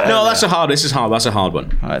talking about it. No, that's this is hard. That's a hard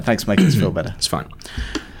one. All right, thanks for making us feel better. It's fine.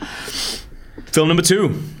 Film number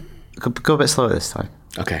 2. Go a bit slower this time.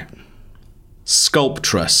 Okay.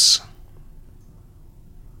 Sculptress.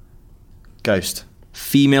 Ghost.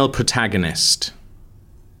 Female protagonist.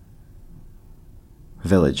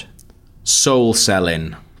 Village. Soul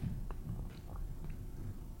selling.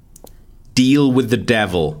 Deal with the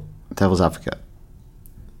devil. Devil's Advocate.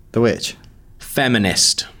 The Witch.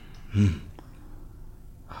 Feminist.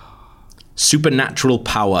 Supernatural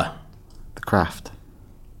power. The Craft.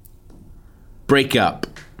 Break up.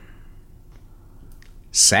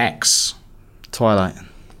 Sex. Twilight.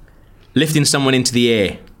 Lifting someone into the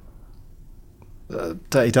air.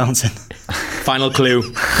 Dirty Dancing. Final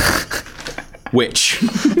clue. Witch.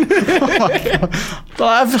 Well,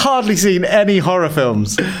 I've hardly seen any horror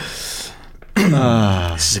films.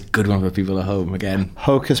 This is a good one for people at home again.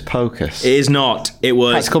 Hocus Pocus. It is not. It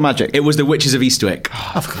was Practical Magic. It was The Witches of Eastwick.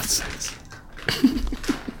 Oh, for God's sakes.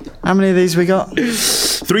 How many of these we got?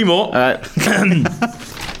 3 more.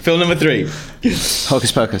 Film number 3.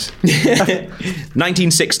 Hocus Pocus.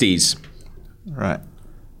 1960s. Right.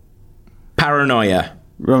 Paranoia.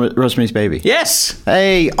 Rosemary's Baby. Yes.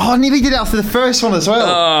 Hey, I nearly did it after the first one as well.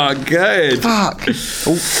 Oh, good. Fuck.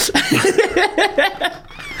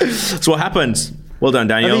 That's what happens. Well done,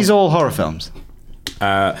 Daniel. Are these all horror films?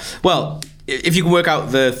 Well, if you can work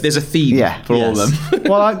out there's a theme for all of them.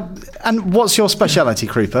 Well, and what's your speciality,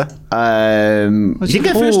 Creeper? You didn't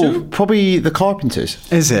get first two. Probably The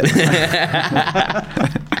Carpenters. Is it?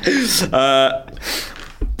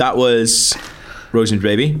 That was Rosemary's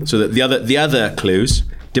Baby. So the other clues: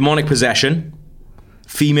 demonic possession,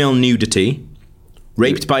 female nudity,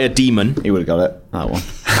 raped by a demon. You would have got it. That one.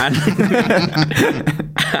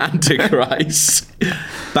 Antichrist.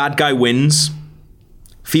 Bad guy wins.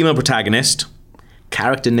 Female protagonist.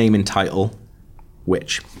 Character name and title.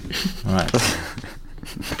 Witch. All right.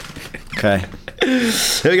 Okay.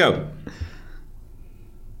 Here we go.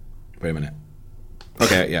 Wait a minute.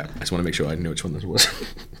 Okay, yeah. I just want to make sure I know which one this was.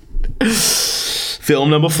 Film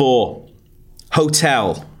number 4.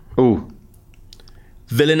 Hotel. Ooh.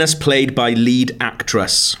 Villainous played by lead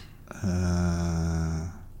actress. The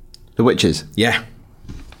Witches. Yeah.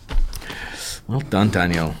 Well done,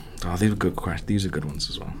 Daniel. Oh, these are good questions. These are good ones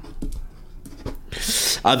as well.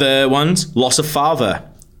 Other ones: Loss of Father,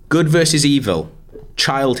 Good versus Evil,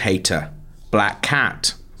 Child Hater, Black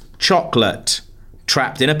Cat, Chocolate,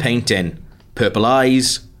 Trapped in a Painting, Purple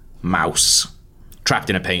Eyes, Mouse. Trapped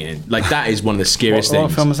in a Painting. Like, that is one of the scariest things.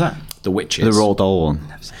 What film was that? The Witches. The Roald Dahl one.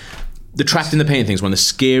 The Trapped in the Painting thing is one of the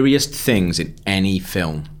scariest things in any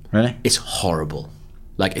film. Really? It's horrible.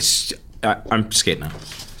 Like, it's... I'm scared now.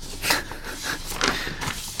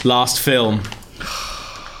 Last film.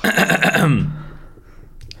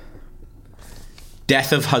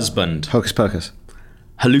 Death of Husband. Hocus Pocus.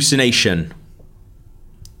 Hallucination.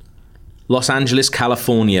 Los Angeles,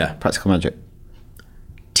 California. Practical Magic.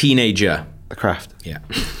 Teenager. The Craft. Yeah.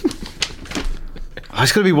 Oh,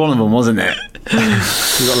 it's got to be one of them, wasn't it?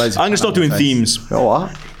 You got loads. I'm going to stop doing themes. Oh,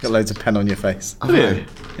 what? Got loads of pen on your face. Oh, yeah.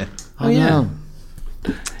 Oh, yeah.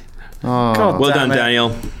 God, Well damn done, it.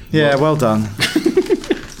 Daniel. Yeah, well done.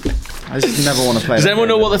 I just never want to play. Does that anyone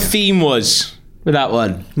game know what the again. theme was with that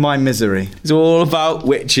one? My Misery. It's all about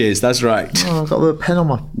witches. That's right. Oh, I've got a pen on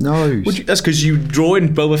my nose. That's because you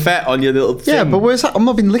drawing Boba Fett on your little thing. Yeah, but where's that? I've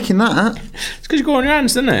not been licking that. It's because you go on your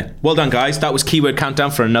hands, didn't it? Well done, guys. That was Keyword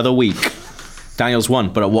Countdown for another week. Daniel's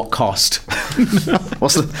won, but at what cost?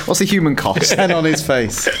 What's the human cost? Pen on his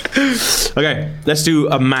face. Okay, let's do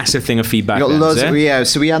a massive thing of feedback. We got then, loads. is it?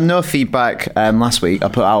 So we had no feedback last week. I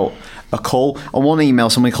put out a call. On one email,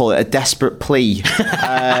 somebody called it a desperate plea.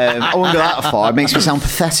 I won't go that far. It makes me sound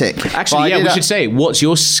pathetic. Actually, we should say, what's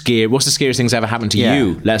the scariest things that ever happened to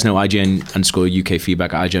you? Let us know, IGN_UK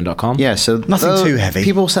feedback at IGN.com. Yeah, so Nothing too heavy.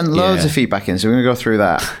 People sent loads of feedback in, so we're going to go through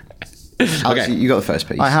that. Alex, you got the first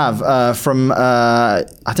piece. I have from I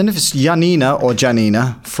don't know if it's Janina or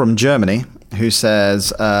Janina from Germany, who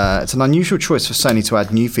says it's an unusual choice for Sony to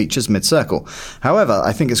add new features mid-circle. However,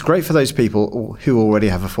 I think it's great for those people who already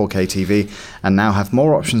have a 4K TV and now have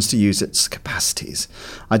more options to use its capacities.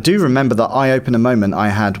 I do remember that eye-opener moment I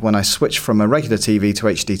had when I switched from a regular TV to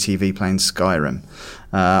HD TV playing Skyrim.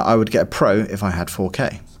 I would get a Pro if I had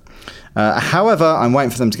 4K. However, I'm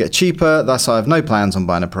waiting for them to get cheaper, thus I have no plans on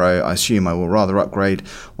buying a Pro. I assume I will rather upgrade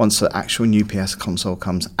once the actual new PS console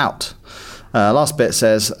comes out. Last bit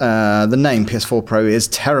says, the name PS4 Pro is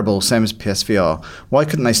terrible, same as PSVR. Why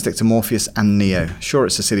couldn't they stick to Morpheus and Neo? Sure,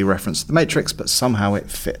 it's a silly reference to The Matrix, but somehow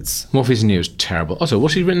it fits. Morpheus and Neo is terrible. Also,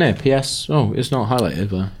 what's he written there? PS? Oh, it's not highlighted,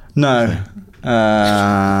 but... No.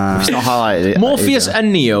 It's not highlighted. Morpheus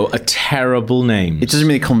and Neo are terrible names. It doesn't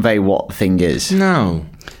really convey what the thing is. No.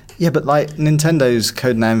 Yeah, but like Nintendo's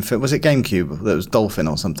codename for, was it GameCube? That was Dolphin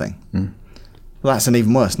or something. Well, that's an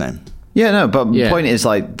even worse name. Yeah, no, but the point is,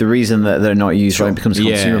 like, the reason that they're not used when it becomes a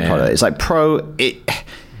consumer product, it's like Pro, it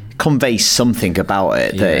conveys something about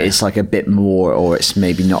it that it's like a bit more, or it's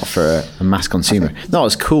maybe not for a mass consumer. Not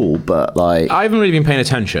as cool, but like... I haven't really been paying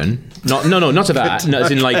attention. Not to that. No,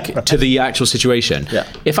 as in, like, to the actual situation. Yeah.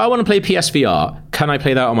 If I want to play PSVR, can I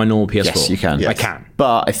play that on my normal PS4? Yes, you can. I can.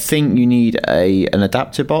 But I think you need an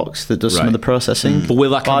adapter box that does some of the processing. But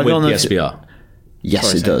will that come with PSVR?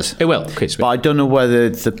 Yes, it does. It will. Okay, sweet. But I don't know whether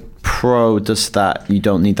the Pro does that. You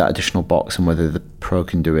don't need that additional box, and whether the Pro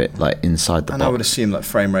can do it like inside the box. I would assume that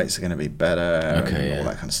frame rates are going to be better and all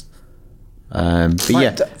that kind of stuff. But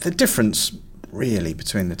like, the difference really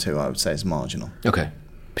between the two, I would say, is marginal. Okay.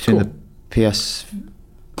 Between the PS...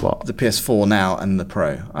 What? The PS4 now and the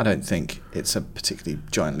Pro, I don't think it's a particularly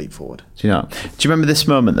giant leap forward. Do you remember this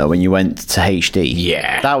moment though when you went to HD?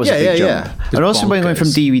 Yeah, that was a big jump. And also when going from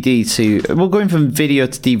DVD to going from video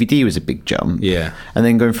to DVD was a big jump. Yeah, and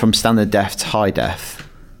then going from standard def to high def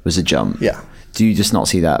was a jump. Yeah. Do you just not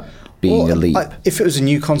see that being a leap? If it was a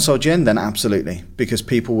new console gen, then absolutely, because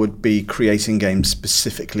people would be creating games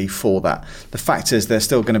specifically for that. The fact is, they're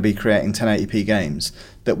still going to be creating 1080p games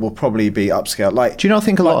that will probably be upscaled. Like, do you not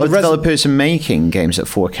think a lot of developers are making games at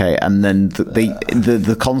 4K, and then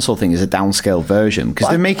the console thing is a downscaled version because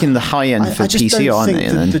they're making the high end for PC, aren't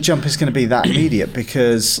they? The jump is going to be that immediate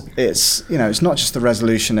because it's it's not just the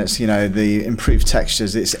resolution, it's the improved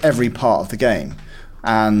textures, it's every part of the game,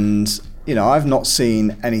 and I've not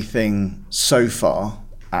seen anything so far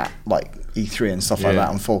at like E3 and stuff like that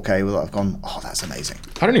on 4K where I've gone, oh, that's amazing.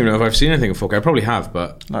 I don't even know if I've seen anything in 4K. I probably have,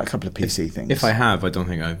 but like a couple of PC things. If I have, I don't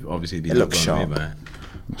think I've obviously been. It looks sharp.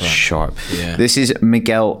 Sharp. Yeah. This is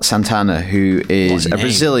Miguel Santana, who is a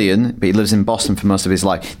Brazilian, but he lives in Boston for most of his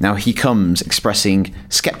life. Now he comes expressing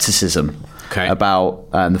skepticism about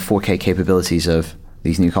the 4K capabilities of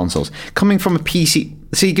these new consoles. Coming from a PC...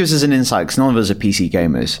 So he gives us an insight, because none of us are PC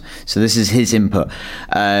gamers. So this is his input.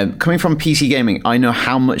 Coming from PC gaming, I know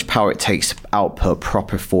how much power it takes to output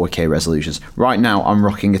proper 4K resolutions. Right now, I'm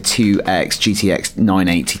rocking a 2X GTX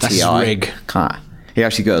 980 Ti. That's his rig. He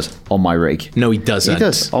actually goes, on my rig. No, he doesn't. He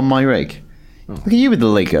does, on my rig. Look at you with the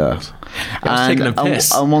Lego. And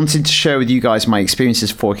I wanted to share with you guys my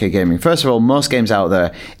experiences with 4K gaming. First of all, most games out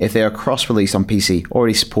there, if they are cross-released on PC,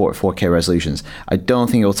 already support 4K resolutions. I don't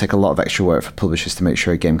think it will take a lot of extra work for publishers to make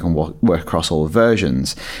sure a game can work across all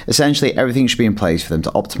versions. Essentially, everything should be in place for them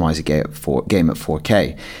to optimize a game at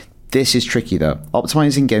 4K. This is tricky though.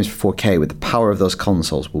 Optimizing games for 4K with the power of those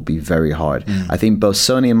consoles will be very hard. I think both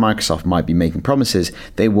Sony and Microsoft might be making promises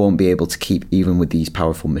they won't be able to keep even with these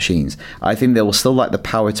powerful machines. I think they will still lack the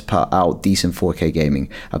power to put out decent 4K gaming.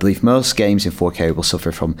 I believe most games in 4K will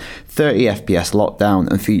suffer from 30 FPS lockdown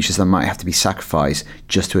and features that might have to be sacrificed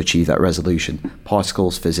just to achieve that resolution.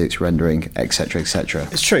 Particles, physics, rendering, etc, etc.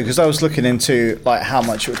 It's true, because I was looking into like how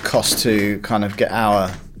much it would cost to kind of get our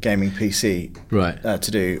gaming PC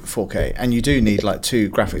to do 4K, and you do need like 2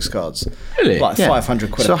 graphics cards, really, like 500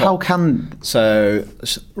 quid. So a pop. So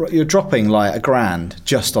you're dropping like $1,000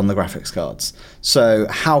 just on the graphics cards. So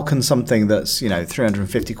how can something that's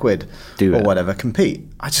 350 quid or whatever compete?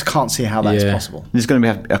 I just can't see how that's possible. There's going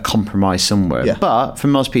to be a compromise somewhere, but for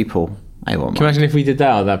most people, I won't. Can you imagine if we did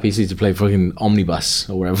that on that PC to play fucking Omnibus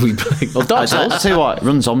or whatever we play? Or Dark Souls. I'll tell you what, it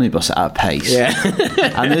runs Omnibus at a pace. Yeah.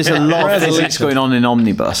 And there's a lot of physics going on in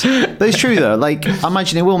Omnibus. But it's true though, like, I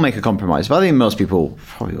imagine it will make a compromise, but I think most people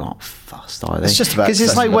probably won't fuss. fast, are they? It's just about because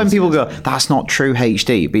it's like when people go, "That's not true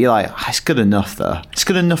HD," but you're like, "It's good enough, though. It's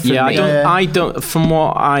good enough for me." I don't. From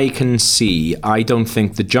what I can see, I don't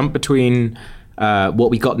think the jump between what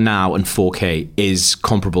we got now and 4K is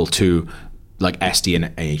comparable to like SD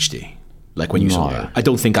and HD. Like when you saw that, I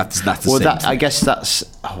don't think that's the same. Well, I guess that's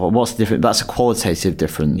what's the difference. That's a qualitative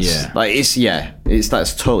difference. Yeah, like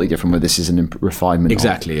that's totally different. Where this is a refinement.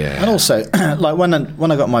 Exactly. Yeah, and also like when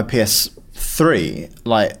I got my PS3,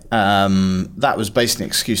 like that was basically an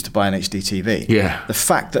excuse to buy an HD TV. Yeah, the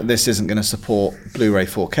fact that this isn't going to support Blu-ray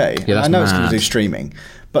 4K. Yeah, that's I know it's going to mad. do streaming,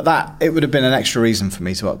 but it would have been an extra reason for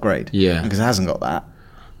me to upgrade. Yeah, because it hasn't got that.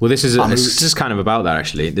 Well, this is kind of about that,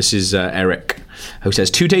 actually. This is Eric, who says,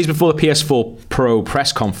 2 days before the PS4 Pro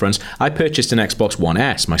press conference, I purchased an Xbox One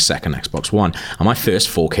S, my second Xbox One, and my first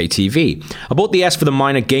 4K TV. I bought the S for the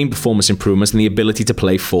minor game performance improvements and the ability to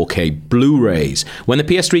play 4K Blu-rays. When the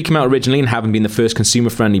PS3 came out originally, and having been the first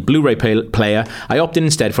consumer-friendly Blu-ray player, I opted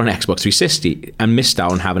instead for an Xbox 360 and missed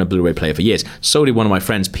out on having a Blu-ray player for years. So did one of my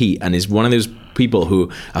friends, Pete, and is one of those people who,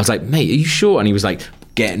 I was like, mate, are you sure? And he was like,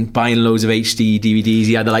 buying loads of HD DVDs.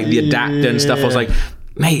 He had the adapter and stuff. I was like,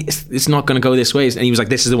 mate, it's not going to go this way. And he was like,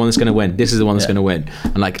 this is the one that's going to win. This is the one that's going to win.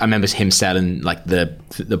 And like, I remember him selling like the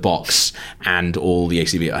box and all the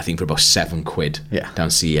HD, I think for about £7 down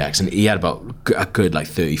CEX. And he had about a good like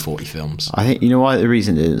 30, 40 films. I think, you know why the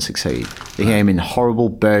reason it didn't succeed? They came in horrible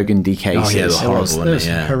burgundy cases. Oh yeah, they were horrible, wasn't it?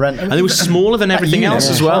 Yeah. Horrendous. And they were smaller than everything else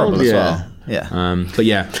as well. Yeah. But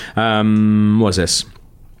yeah, what's this?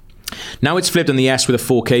 Now it's flipped, and the S with a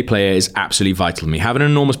 4K player is absolutely vital to me. Having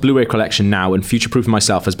an enormous Blu-ray collection now and future-proofing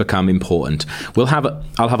myself has become important. I'll have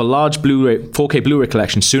a large 4K Blu-ray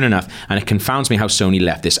collection soon enough, and it confounds me how Sony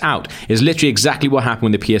left this out. It is literally exactly what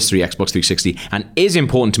happened with the PS3, Xbox 360, and is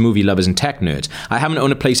important to movie lovers and tech nerds. I haven't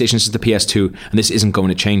owned a PlayStation since the PS2, and this isn't going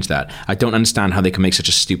to change that. I don't understand how they can make such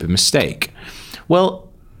a stupid mistake. Well,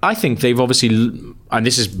 I think they've obviously, and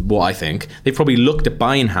this is what I think, they've probably looked at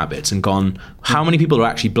buying habits and gone, how many people are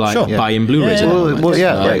actually buying Blu-rays? When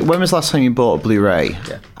was the last time you bought a Blu-ray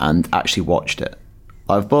and actually watched it?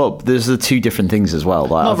 There's the two different things as well.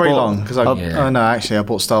 Like, Not very long, because I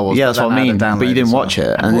bought Star Wars. Yeah, that's what I mean. But you didn't watch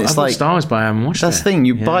it, and it's like Star Wars, but I haven't watched it. That's the thing.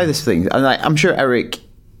 You buy this thing, and like, I'm sure Eric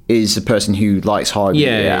is a person who likes hard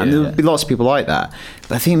media, and there'll be lots of people like that.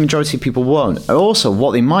 But I think the majority of people won't. Also,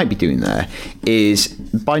 what they might be doing there is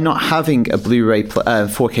by not having a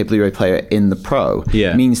 4K Blu-ray player in the Pro,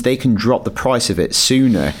 means they can drop the price of it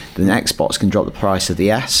sooner than Xbox can drop the price of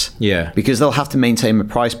the S. Yeah, because they'll have to maintain the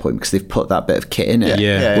price point because they've put that bit of kit in it.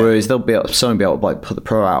 Whereas Someone will be able to like put the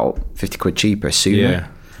Pro out £50 cheaper sooner.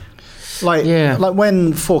 Like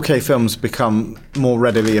when 4K films become more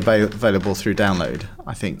readily available through download,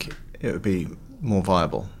 I think it would be more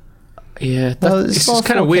viable. Yeah, it's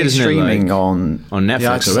kind of weird, isn't it? Streaming on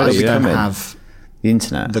Netflix already. We don't have the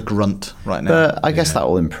internet, the grunt right now. But I guess that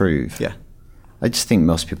will improve. Yeah, I just think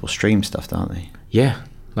most people stream stuff, don't they? Yeah,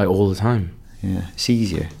 like all the time. Yeah, it's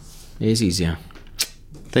easier. It is easier.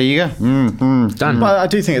 There you go. Done. But I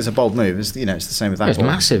do think it's a bold move. It's the same with Apple. It's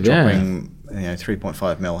massive, dropping,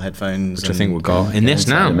 3.5mm headphones, which I think we've got in this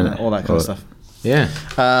now. All that kind of stuff. Yeah.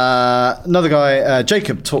 Another guy,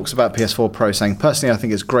 Jacob, talks about PS4 Pro, saying, personally, I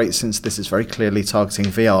think it's great since this is very clearly targeting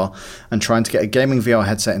VR and trying to get a gaming VR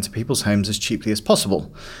headset into people's homes as cheaply as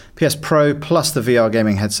possible. PS Pro plus the VR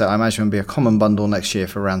gaming headset, I imagine, will be a common bundle next year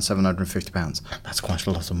for around £750. That's quite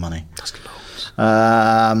a lot of money. That's loads.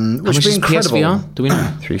 Which would be incredible. PSVR? Do we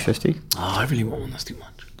know? 350. Oh, I really want one. That's too much.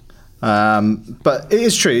 But it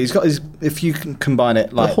is true. He's got if you can combine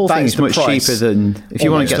it, like the whole thing is much cheaper than if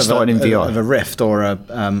you want to get started in VR of a Rift or a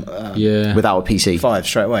without a PC 5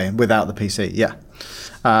 straight away without the PC. Yeah.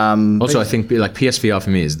 Also, I think like PSVR for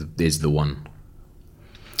me is the one.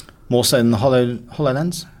 More so than the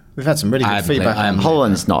HoloLens. We've had some really good feedback.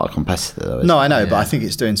 HoloLens not a competitor though. No, I know, but I think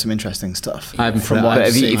it's doing some interesting stuff. I haven't. From what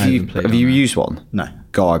I've seen. Have you used one? No.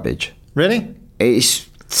 Garbage. Really? It's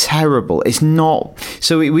terrible. It's not.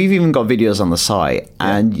 So we've even got videos on the site,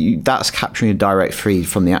 and that's capturing a direct feed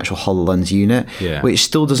from the actual HoloLens unit, which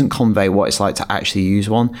still doesn't convey what it's like to actually use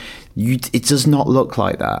one. It does not look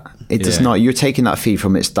like that. It does not. You're taking that feed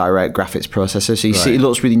from its direct graphics processor, so you see it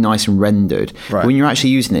looks really nice and rendered. Right. When you're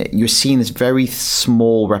actually using it, you're seeing this very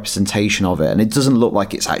small representation of it, and it doesn't look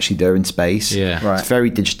like it's actually there in space. Yeah, right. It's very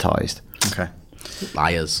digitized. Okay.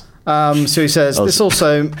 Liars. So he says, this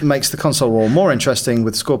also makes the console war more interesting,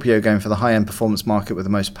 with Scorpio going for the high-end performance market with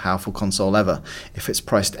the most powerful console ever. If it's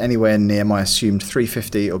priced anywhere near my assumed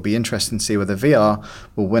 $350, it'll be interesting to see whether VR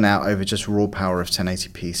will win out over just raw power of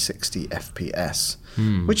 1080p 60 FPS.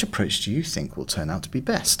 Which approach do you think will turn out to be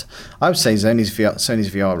best? I would say Sony's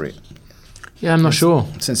VR route. Yeah, I'm not sure.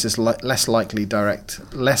 Since it's less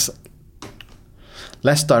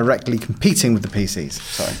directly competing with the PCs.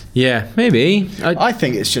 Sorry. Yeah, maybe. I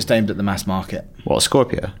think it's just aimed at the mass market. What,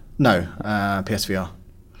 Scorpio? No, PSVR.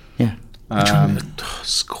 Yeah.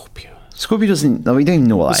 Scorpio. Scorpio doesn't. We don't even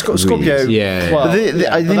know what that really Scorpio. is. Yeah. Well,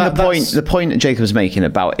 I think the point that Jacob was making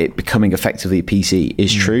about it becoming effectively a PC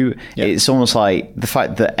is true. Yeah. It's almost like the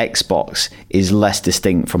fact that Xbox is less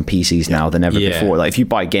distinct from PCs now than ever before. Like if you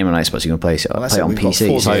buy a game on Xbox, you're going to play it on We've got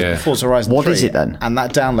PC. Forza Horizon What 3, is it then? And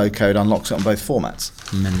that download code unlocks it on both formats.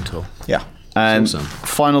 Mental. Yeah. Awesome.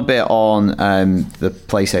 Final bit on the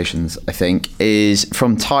PlayStations, I think, is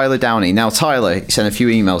from Tyler Downey. Now, Tyler sent a few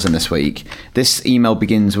emails in this week. This email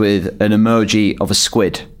begins with an emoji of a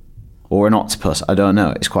squid or an octopus. I don't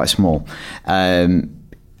know. It's quite small. I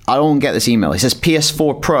don't get this email. It says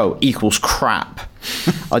PS4 Pro equals crap.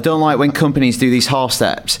 I don't like when companies do these half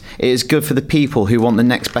steps. It is good for the people who want the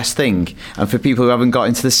next best thing and for people who haven't got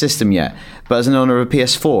into the system yet. But as an owner of a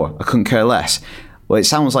PS4, I couldn't care less. Well, it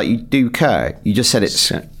sounds like you do care. You just said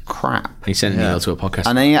it's crap. He sent an email to a podcast.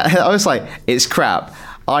 And then I was like, it's crap.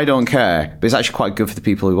 I don't care. But it's actually quite good for the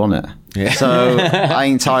people who want it. Yeah. So, I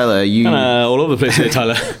think, Tyler, you... all over the place here,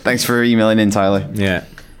 Tyler. Thanks for emailing in, Tyler. Yeah.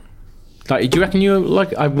 Like, do you reckon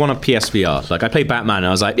I want a PSVR? Like, I played Batman and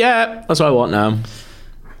I was like, yeah, that's what I want now.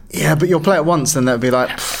 Yeah, but you'll play it once and that'll be like...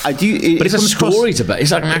 I do. But it's a story to bet.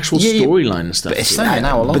 It's like an actual storyline and stuff. But it's only an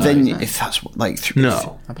hour long, But then, isn't it? if that's like...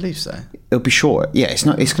 No. I believe so. It'll be short. Yeah, it's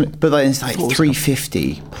not... It's gonna, but then it's like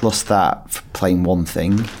 $350 plus that for playing one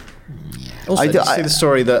thing. Also, did you see the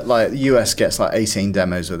story that like the US gets like 18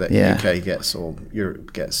 demos with it, Yeah. UK gets, or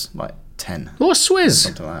Europe gets like 10. What a Swizz.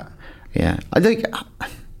 Something like that. Yeah. I think...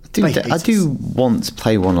 Play I do want to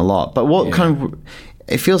play one a lot, but what kind of...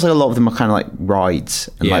 It feels like a lot of them are kind of like rides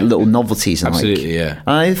and like little novelties. And absolutely,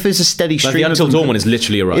 like, if there's a steady stream, the Until of them, Dawn one is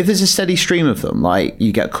literally a ride. If there's a steady stream of them, like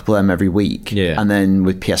you get a couple of them every week, and then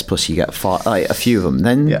with PS Plus you get a few of them,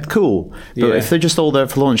 then cool. But if they're just all there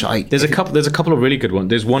for launch, there's a couple of really good ones.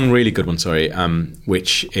 There's one really good one,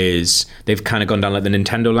 which is they've kind of gone down like the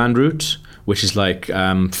Nintendo Land route, which is like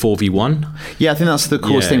 4v1. Yeah, I think that's the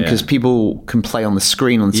coolest thing because people can play on the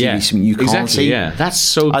screen on the TV, something you can't see. Yeah, that's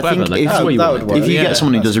so clever. I think like, if you get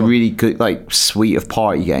someone who does a really good like suite of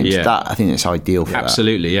party games, that I think it's ideal for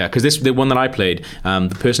absolutely, yeah. Because the one that I played,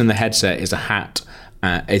 the person in the headset is a cat.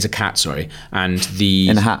 Is a cat, sorry, and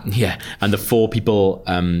in a hat, and the four people.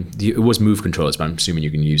 It was move controllers, but I'm assuming you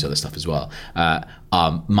can use other stuff as well.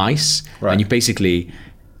 Mice, and you basically,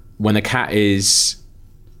 when the cat is,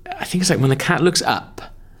 I think it's like when the cat looks up,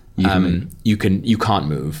 you can't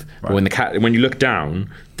move. But when you look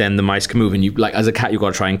down, then the mice can move, and you like as a cat, you've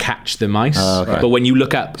got to try and catch the mice. But when you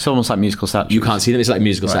look up, it's almost like musical statues. You can't see them. It's like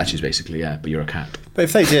musical statues, basically. Yeah, but you're a cat. But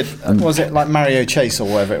if they did, was it like Mario Chase or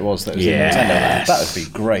whatever it was that was in Nintendo? That would be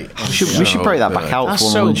great. We should break that back out That's for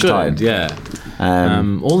so launch good. time. Yeah.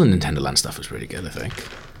 All the Nintendo Land stuff was really good. I think.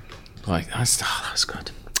 Like that's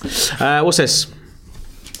good. What's this?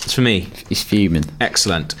 It's for me. He's fuming.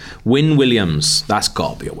 Excellent. Win Williams. That's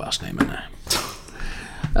got to be a Welsh name, isn't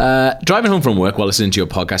it? Driving home from work while listening to your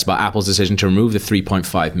podcast about Apple's decision to remove the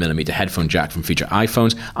 3.5mm headphone jack from future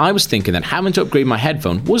iPhones, I was thinking that having to upgrade my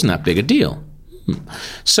headphone wasn't that big a deal.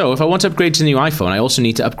 So, if I want to upgrade to the new iPhone, I also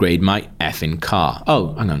need to upgrade my effing car.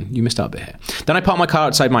 Oh, hang on, you missed out a bit here. Then I parked my car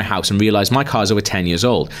outside my house and realised my car's over 10 years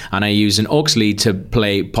old, and I use an aux lead to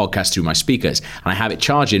play podcasts through my speakers, and I have it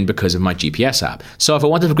charging because of my GPS app. So, if I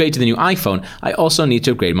want to upgrade to the new iPhone, I also need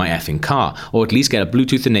to upgrade my effing car, or at least get a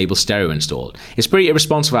Bluetooth-enabled stereo installed. It's pretty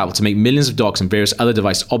irresponsible of Apple to make millions of docks and various other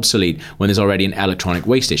devices obsolete when there's already an electronic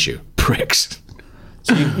waste issue. Pricks.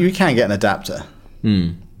 So you can get an adapter.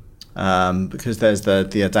 Because there's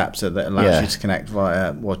the adapter that allows you to connect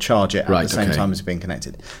via or charge it at the same time as it's being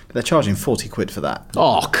connected. But they're charging £40 for that.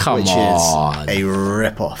 Oh, come on. Which is a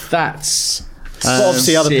rip-off. That's but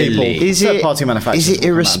obviously other people, third-party manufacturers. Is it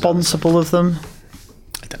irresponsible of them?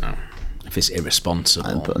 I don't know if it's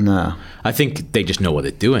irresponsible. But no. I think they just know what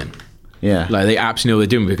they're doing. Yeah. Like they absolutely know what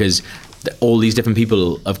they're doing because all these different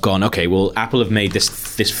people have gone, okay, well, Apple have made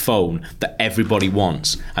this phone that everybody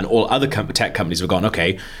wants, and all other tech companies have gone,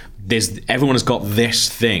 okay, everyone has got this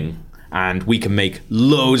thing, and we can make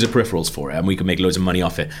loads of peripherals for it, and we can make loads of money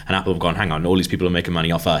off it. And Apple have gone, hang on, all these people are making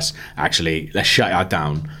money off us. Actually, let's shut that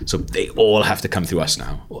down. So they all have to come through us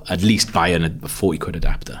now, or at least buy a £40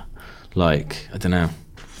 adapter. Like, I don't know.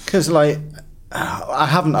 Because, like, I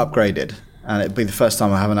haven't upgraded. And it'd be the first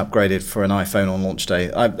time I haven't upgraded for an iPhone on launch day,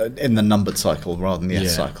 in the numbered cycle rather than the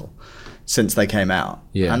S cycle, since they came out.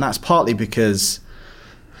 Yeah. And that's partly because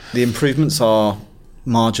the improvements are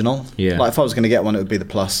marginal. Yeah. Like if I was going to get one, it would be the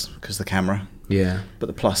Plus because the camera. Yeah. but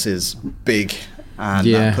the Plus is big, and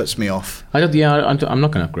Yeah. that puts me off. I'm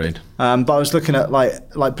not going to upgrade. But I was looking at like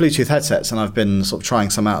Bluetooth headsets, and I've been sort of trying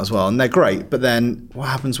some out as well, and they're great. But then what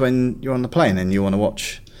happens when you're on the plane and you want to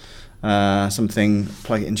watch something,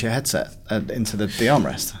 plug it into your headset, into the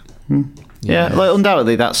armrest? Yeah, like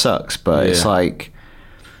undoubtedly that sucks, but it's like,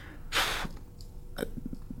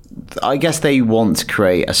 I guess they want to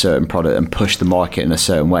create a certain product and push the market in a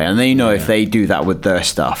certain way, and they know if they do that with their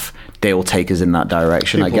stuff, they will take us in that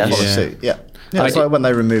direction. People I guess. follow suit. Yeah. It's like when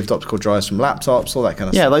they removed optical drives from laptops, all that kind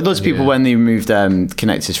of Yeah, stuff. like those people when they removed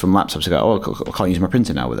connectors from laptops, they go, "Oh, I can't use my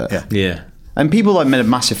printer now with it." Yeah. Yeah. And people like made a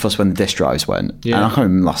massive fuss when the disk drives went. Yeah. And I can't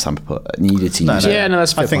remember last time I needed to use it. Yeah, no,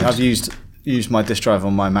 that's a fair I think point. I've used my disk drive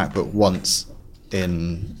on my MacBook once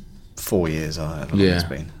in 4 years, or however long it's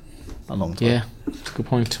been. A long time. Yeah, that's a good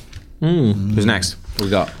point. Who's next? What we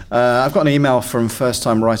got? I've got an email from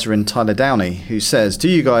first-time writer in Tyler Downey who says, do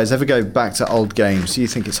you guys ever go back to old games? Do you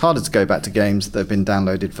think it's harder to go back to games that have been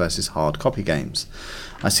downloaded versus hard copy games?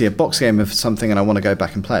 I see a box game of something and I want to go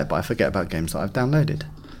back and play it, but I forget about games that I've downloaded.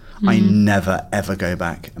 I never, ever go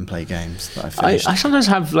back and play games that I've finished. I sometimes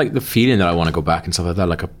have like the feeling that I want to go back and stuff like that,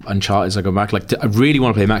 like Uncharted as I go back. Like I really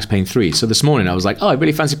want to play Max Payne 3. So this morning I was like, oh, I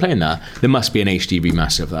really fancy playing that. There must be an HD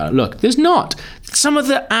remaster of that. Look, there's not. Some of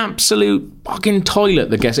the absolute fucking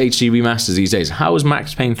toilet that gets HD remasters these days. How has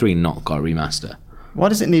Max Payne 3 not got a remaster? Why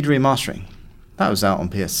does it need remastering? That was out on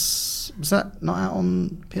PS... Was that not out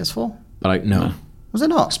on PS4? But like, no. Was it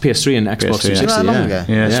not? It's PS3 and Xbox PS3, 360. that long Yeah. ago?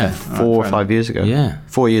 Yeah, Yeah. it's 4 or 5 years ago. Yeah.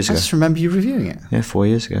 4 years I ago. just remember you reviewing it. Yeah, 4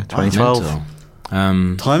 years ago. 2012.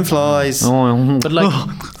 Mental. Time flies. But like,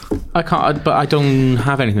 I can't. But I don't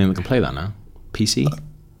have anything that can play that now. PC.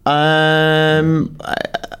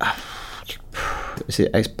 Is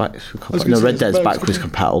it Xbox? gonna No, say Red Dead's Xbox, backwards yeah.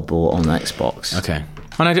 compatible on Xbox. Okay.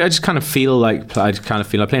 And I just kind of feel like playing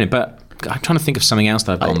it, but I'm trying to think of something else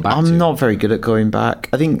that I've gone back to. I'm not very good at going back.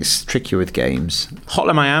 I think it's trickier with games.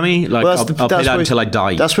 Hotline Miami. Like I'll play that where- until I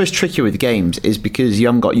die. That's where it's trickier with games, is because you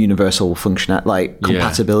haven't got universal function, like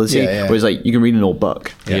compatibility. Yeah. Whereas like you can read an old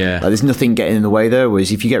book. Yeah. Like, there's nothing getting in the way there.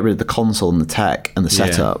 Whereas if you get rid of the console and the tech and the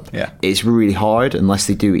setup, it's really hard unless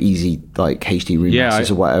they do easy like HD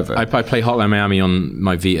remasters or whatever. I play Hotline Miami on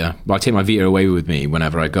my Vita. Well, I take my Vita away with me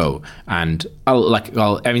whenever I go, and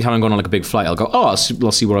I'll every time I'm going on like a big flight, I'll go, I'll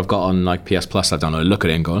see what I've got on like PS Plus I've done. I look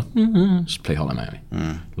at it and go, just play Hotline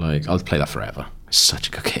Miami. Like I'll play that forever. It's such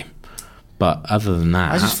a good game. But other than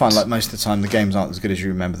that, I just find like most of the time the games aren't as good as you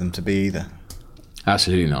remember them to be either.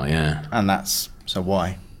 absolutely not. Yeah, And that's... So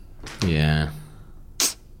why? yeah.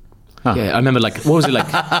 Yeah, I remember like what was it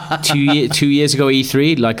like 2 years ago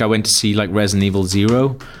E3? Like I went to see like Resident Evil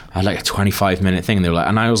 0. I had like a 25-minute thing, and they were like,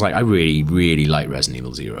 and I was like, I really, really like Resident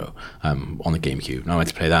Evil 0 on the GameCube. And I went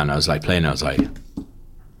to play that, and I was like playing. I was like,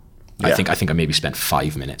 I think I maybe spent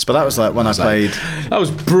 5 minutes. But that was like when I played... That was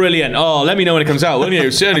brilliant. Oh, let me know when it comes out, won't you?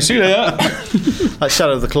 See you later. like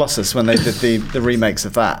Shadow of the Colossus when they did the remakes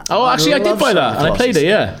of that. Oh, actually, I did love buy Shadow that, of and the I played it. Colossus.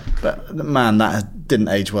 Yeah. But man, that didn't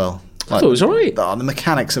age well. I thought it was alright. The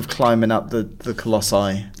mechanics of climbing up the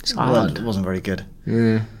Colossi hard. wasn't very good.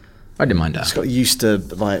 I didn't mind that. Just got used to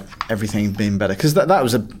like everything being better because that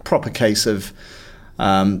was a proper case of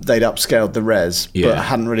they'd upscaled the res but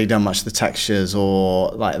hadn't really done much of the textures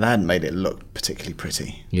or like they hadn't made it look particularly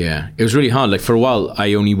pretty. Yeah, it was really hard. Like for a while,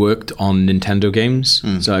 I only worked on Nintendo games,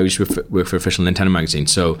 so I used to work for Official Nintendo magazine.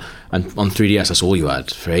 So and on 3DS, that's all you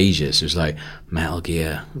had for ages. It was like Metal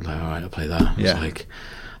Gear. Like, all right, I'll play that. I was like,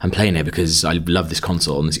 I'm playing it because I love this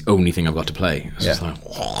console and it's the only thing I've got to play. It's just like,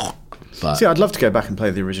 but See, I'd love to go back and play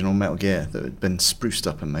the original Metal Gear that had been spruced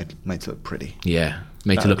up and made to look pretty. yeah,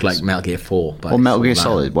 made to look like Metal Gear 4. But Or Metal Gear it's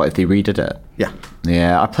all Solid. What if they redid it? Yeah.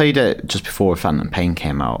 Yeah, I played it just before Phantom Pain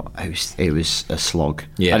came out. It was a slog.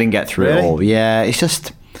 Yeah. I didn't get through Really? it all. Yeah, it's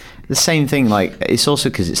just the same thing. Like it's also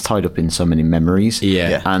because it's tied up in so many memories.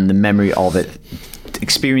 Yeah. And the memory of it,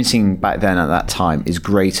 experiencing back then at that time, is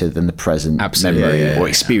greater than the present Absolutely. memory Yeah, or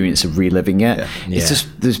experience of reliving it. Yeah. It's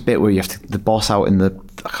just this bit where you have to the boss out in the.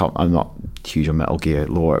 I'm not huge on Metal Gear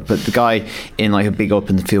lore, but the guy in like a big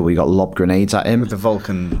open field where you got lob grenades at him. The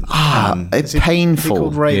Vulcan. It's is he painful.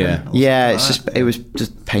 called Raven Yeah. or something Yeah, like it's that? just it was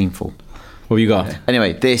just painful. What have you got?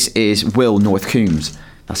 Anyway, this is Will North Coombs.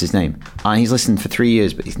 That's his name. And he's listened for 3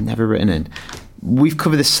 years, but he's never written in. We've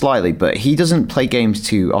covered this slightly, but he doesn't play games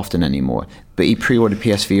too often anymore. But he pre-ordered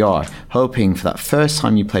PSVR, hoping for that first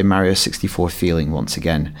time you play Mario 64 feeling once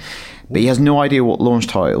again. But he has no idea what launch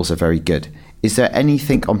titles are very good. Is there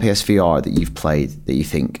anything on PSVR that you've played that you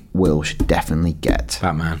think Will should definitely get?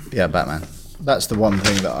 Batman. Yeah, Batman. That's the one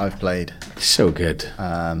thing that I've played. So good.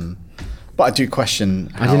 But But I do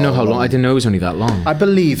question. I didn't know how long. I didn't know it was only that long. I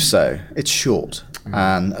believe so. It's short,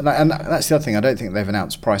 and that's the other thing. I don't think they've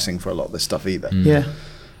announced pricing for a lot of this stuff either. Yeah.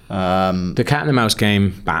 The Cat and the Mouse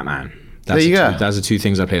game, Batman. There you go. Those are two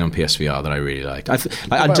things I played on PSVR that I really liked. What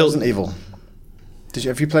about Resident Evil?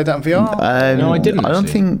 Have you played that in VR? No, I didn't. I don't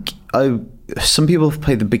actually. think. Some people have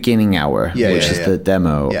played the beginning hour, which is the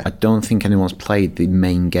demo. Yeah. I don't think anyone's played the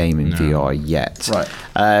main game in VR yet. Right.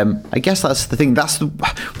 I guess that's the thing.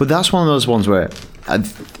 But that's one of those ones where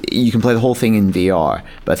you can play the whole thing in VR,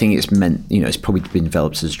 but I think it's meant. It's probably been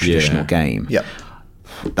developed as a traditional game. Yeah.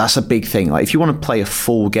 That's a big thing. Like if you want to play a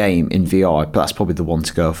full game in VR, that's probably the one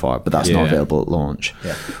to go for. But that's not available at launch.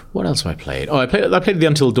 Yeah. What else have I played? I played the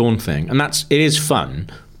Until Dawn thing, and it is fun,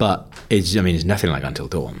 but it's nothing like Until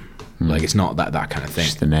Dawn. Like it's not that kind of thing.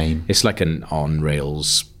 Just the name. It's like an on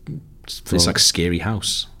rails. It's like a scary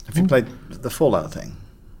house. Have you played the Fallout thing?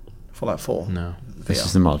 Fallout 4? No. This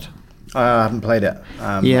is the mod. I haven't played it.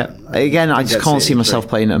 Again, I just can't see myself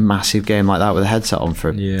playing a massive game like that with a headset on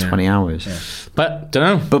for 20 hours. Yeah. But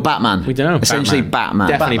don't know. But Batman. We don't know. Essentially, Batman.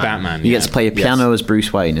 Definitely Batman. You get to play a piano as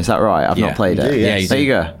Bruce Wayne. Is that right? I've not played it. Yeah, there you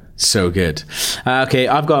go. So good. Okay,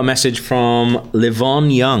 I've got a message from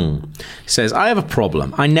Livon Young. He says, I have a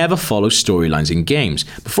problem. I never follow storylines in games.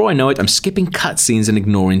 Before I know it, I'm skipping cutscenes and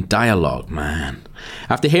ignoring dialogue, man.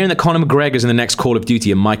 After hearing that Conor McGregor's in the next Call of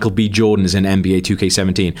Duty and Michael B. Jordan is in NBA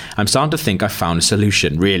 2K17, I'm starting to think I found a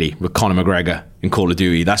solution, really, with Conor McGregor in Call of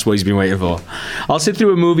Duty. That's what he's been waiting for. I'll sit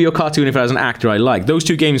through a movie or cartoon if it has an actor I like. Those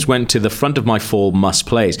two games went to the front of my fall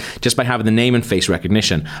must-plays, just by having the name and face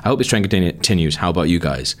recognition. I hope this trend continues. How about you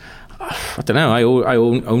guys? I don't know.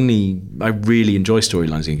 I really enjoy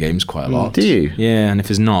storylines in games quite a lot. Do you? Yeah, and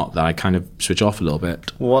if it's not, then I kind of switch off a little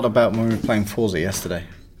bit. What about when we were playing Forza yesterday?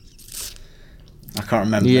 I can't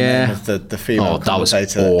remember the name of the female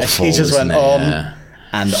commentator. That was awful. He just went on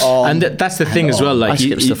and on. And that's the thing as well. Like I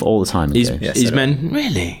skip stuff all the time. He's meant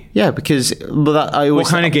really. Yeah, because what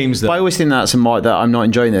kind of games? I always think that's a mark that I'm not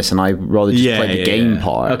enjoying this, and I rather just play the game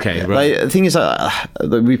part. Okay, right. Like, the thing is,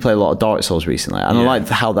 we play a lot of Dark Souls recently, and I like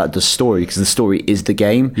how that does story because the story is the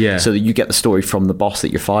game. Yeah. So that you get the story from the boss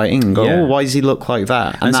that you're fighting, and go, oh, why does he look like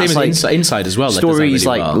that? And that's same as Inside as well. Story is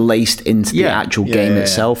like laced into the actual game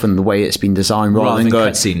itself and the way it's been designed, rather than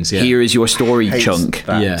going, here is your story chunk.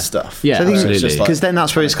 Stuff. Yeah, absolutely. Because then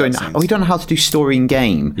that's where it's going. We don't know how to do story in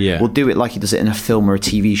game. Yeah. We'll do it like he does it in a film or a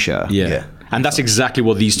TV show. Yeah. And that's exactly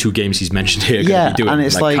what these two games he's mentioned here are going to be doing, and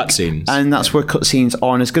it's like cutscenes. And that's where cutscenes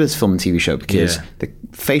aren't as good as film and TV show because the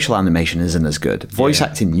facial animation isn't as good. Voice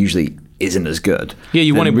acting usually isn't as good. Yeah,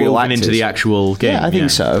 you want it woven into the actual game. Yeah, I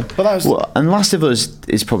think so. But and Last of Us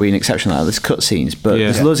is probably an exception to that. There's cutscenes, but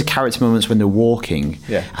there's loads of character moments when they're walking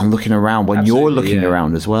and looking around, when you're looking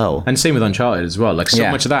around as well. And same with Uncharted as well. Like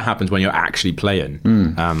so much of that happens when you're actually playing,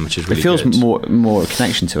 which is really good. It feels more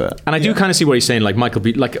connection to it. And I do kind of see what he's saying. Like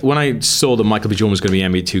when I saw that Michael B. Jordan was going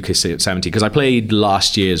to be NBA 2K17, because I played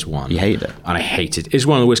last year's one. You hated it. And I hate it. It's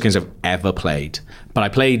one of the worst games I've ever played. But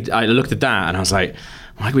I looked at that and I was like,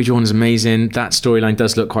 Michael B. Jordan's amazing. That storyline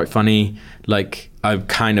does look quite funny. Like, I'd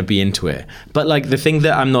kind of be into it. But, like, the thing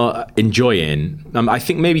that I'm not enjoying, I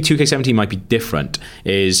think maybe 2K17 might be different,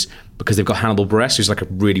 is because they've got Hannibal Buress, who's, like, a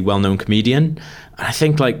really well-known comedian. And I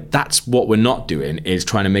think, like, that's what we're not doing, is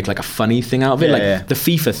trying to make, like, a funny thing out of it. The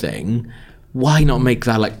FIFA thing, why not make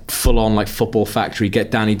that, like, full-on, like, Football Factory,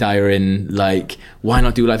 get Danny Dyer in, like, why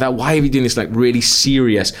not do it like that? Why are we doing this, like, really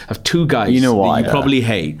serious, of two guys that you probably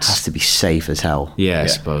hate? It has to be safe as hell. Yeah, I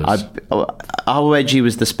suppose. How edgy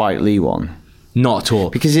was the Spike Lee one? Not at all.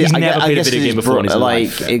 Because he's never played a video game before in his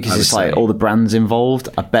life. Because it's like all the brands involved.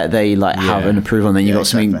 I bet they have an approval, and then you got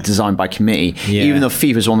something designed by committee. Yeah. Even though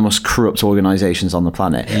FIFA is one of the most corrupt organisations on the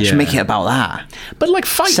planet, just make it about that. But like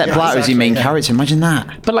Sepp Blatter is your main character. Imagine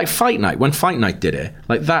that. But like Fight Night, when Fight Night did it,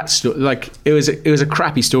 like that's like it was a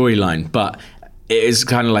crappy storyline, but it is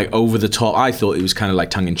kind of like over the top. I thought it was kind of like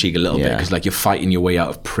tongue in cheek a little bit because like you're fighting your way out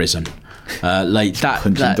of prison. Like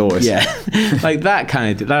that doors. Yeah, like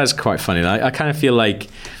that is quite funny. I kind of feel like,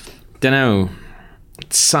 don't know,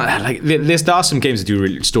 like there are some games that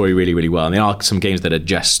do story really, really well, and there are some games that are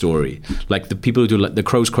just story. Like the people who do like the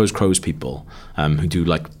Crows people, who do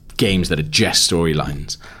like games that are just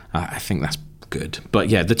storylines. I think that's good. But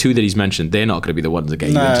yeah, the two that he's mentioned, they're not going to be the ones that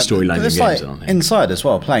get you into storylines in games. Like aren't they? Inside as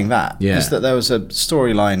well, playing that, is that there was a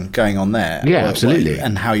storyline going on there. Yeah, absolutely.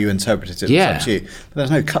 And how you interpreted it was up to you. But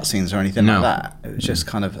there's no cutscenes or anything like that. It was just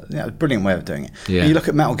kind of a brilliant way of doing it. Yeah. And you look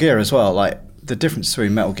at Metal Gear as well, like the difference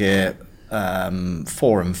between Metal Gear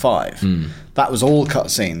 4 and 5, that was all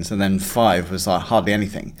cutscenes, and then 5 was like hardly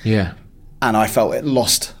anything. Yeah. And I felt it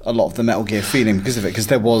lost a lot of the Metal Gear feeling because of it, because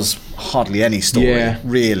there was hardly any story,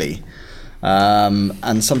 really.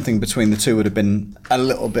 and something between the two would have been a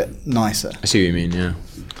little bit nicer. I see what you mean, yeah.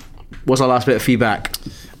 What's our last bit of feedback?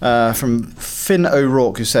 From Finn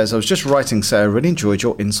O'Rourke, who says, I was just writing, say I really enjoyed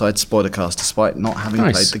your Inside Spoilercast despite not having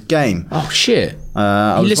played the game. Oh, shit.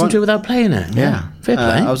 You listened to it without playing it? Yeah. Fair play.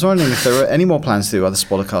 I was wondering if there were any more plans to do other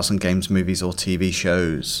Spoilercasts on games, movies, or TV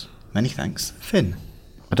shows. Many thanks. Finn.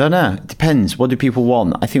 I don't know. It depends. What do people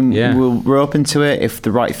want? I think we're open to it if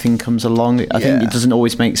the right thing comes along. I think it doesn't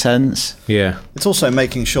always make sense. Yeah. It's also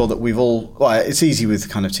making sure that we've all... Well, it's easy with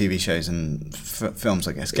kind of TV shows and films,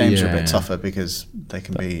 I guess. Games are a bit tougher because they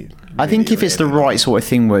can be... I think if it's the right sort of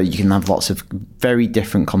thing where you can have lots of very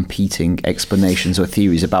different competing explanations or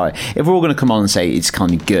theories about it, if we're all going to come on and say it's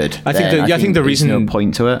kind of good, I think the reason no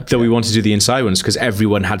point to it that we wanted to do the Inside ones because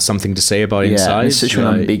everyone had something to say about Inside. It's such an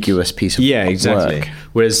ambiguous piece of exactly. work.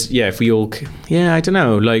 Whereas, if we all... Yeah, I don't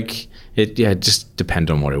know, like... It just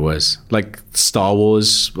depend on what it was. Like Star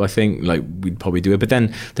Wars, I think, like we'd probably do it. But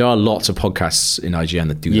then there are lots of podcasts in IGN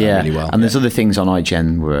that do that really well. And there's other things on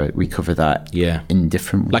IGN where we cover that in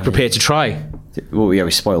different ways. Like Prepare to Try. Well,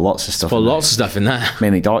 we spoil lots of stuff. Spoil lots of stuff in that.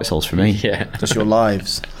 Mainly Dark Souls for me. Yeah. Just your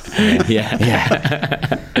lives.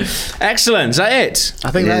 Yeah. Excellent. Is that it?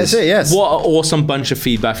 I think that is it, yes. What an awesome bunch of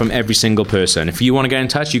feedback from every single person. If you want to get in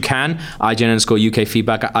touch, you can. IGN_UK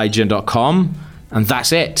feedback@IGN.com. And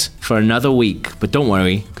that's it for another week. But don't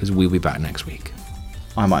worry, because we'll be back next week.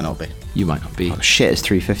 I might not be. You might not be. Oh, shit, it's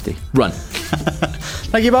 3:50. Run.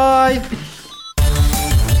 Thank you, bye.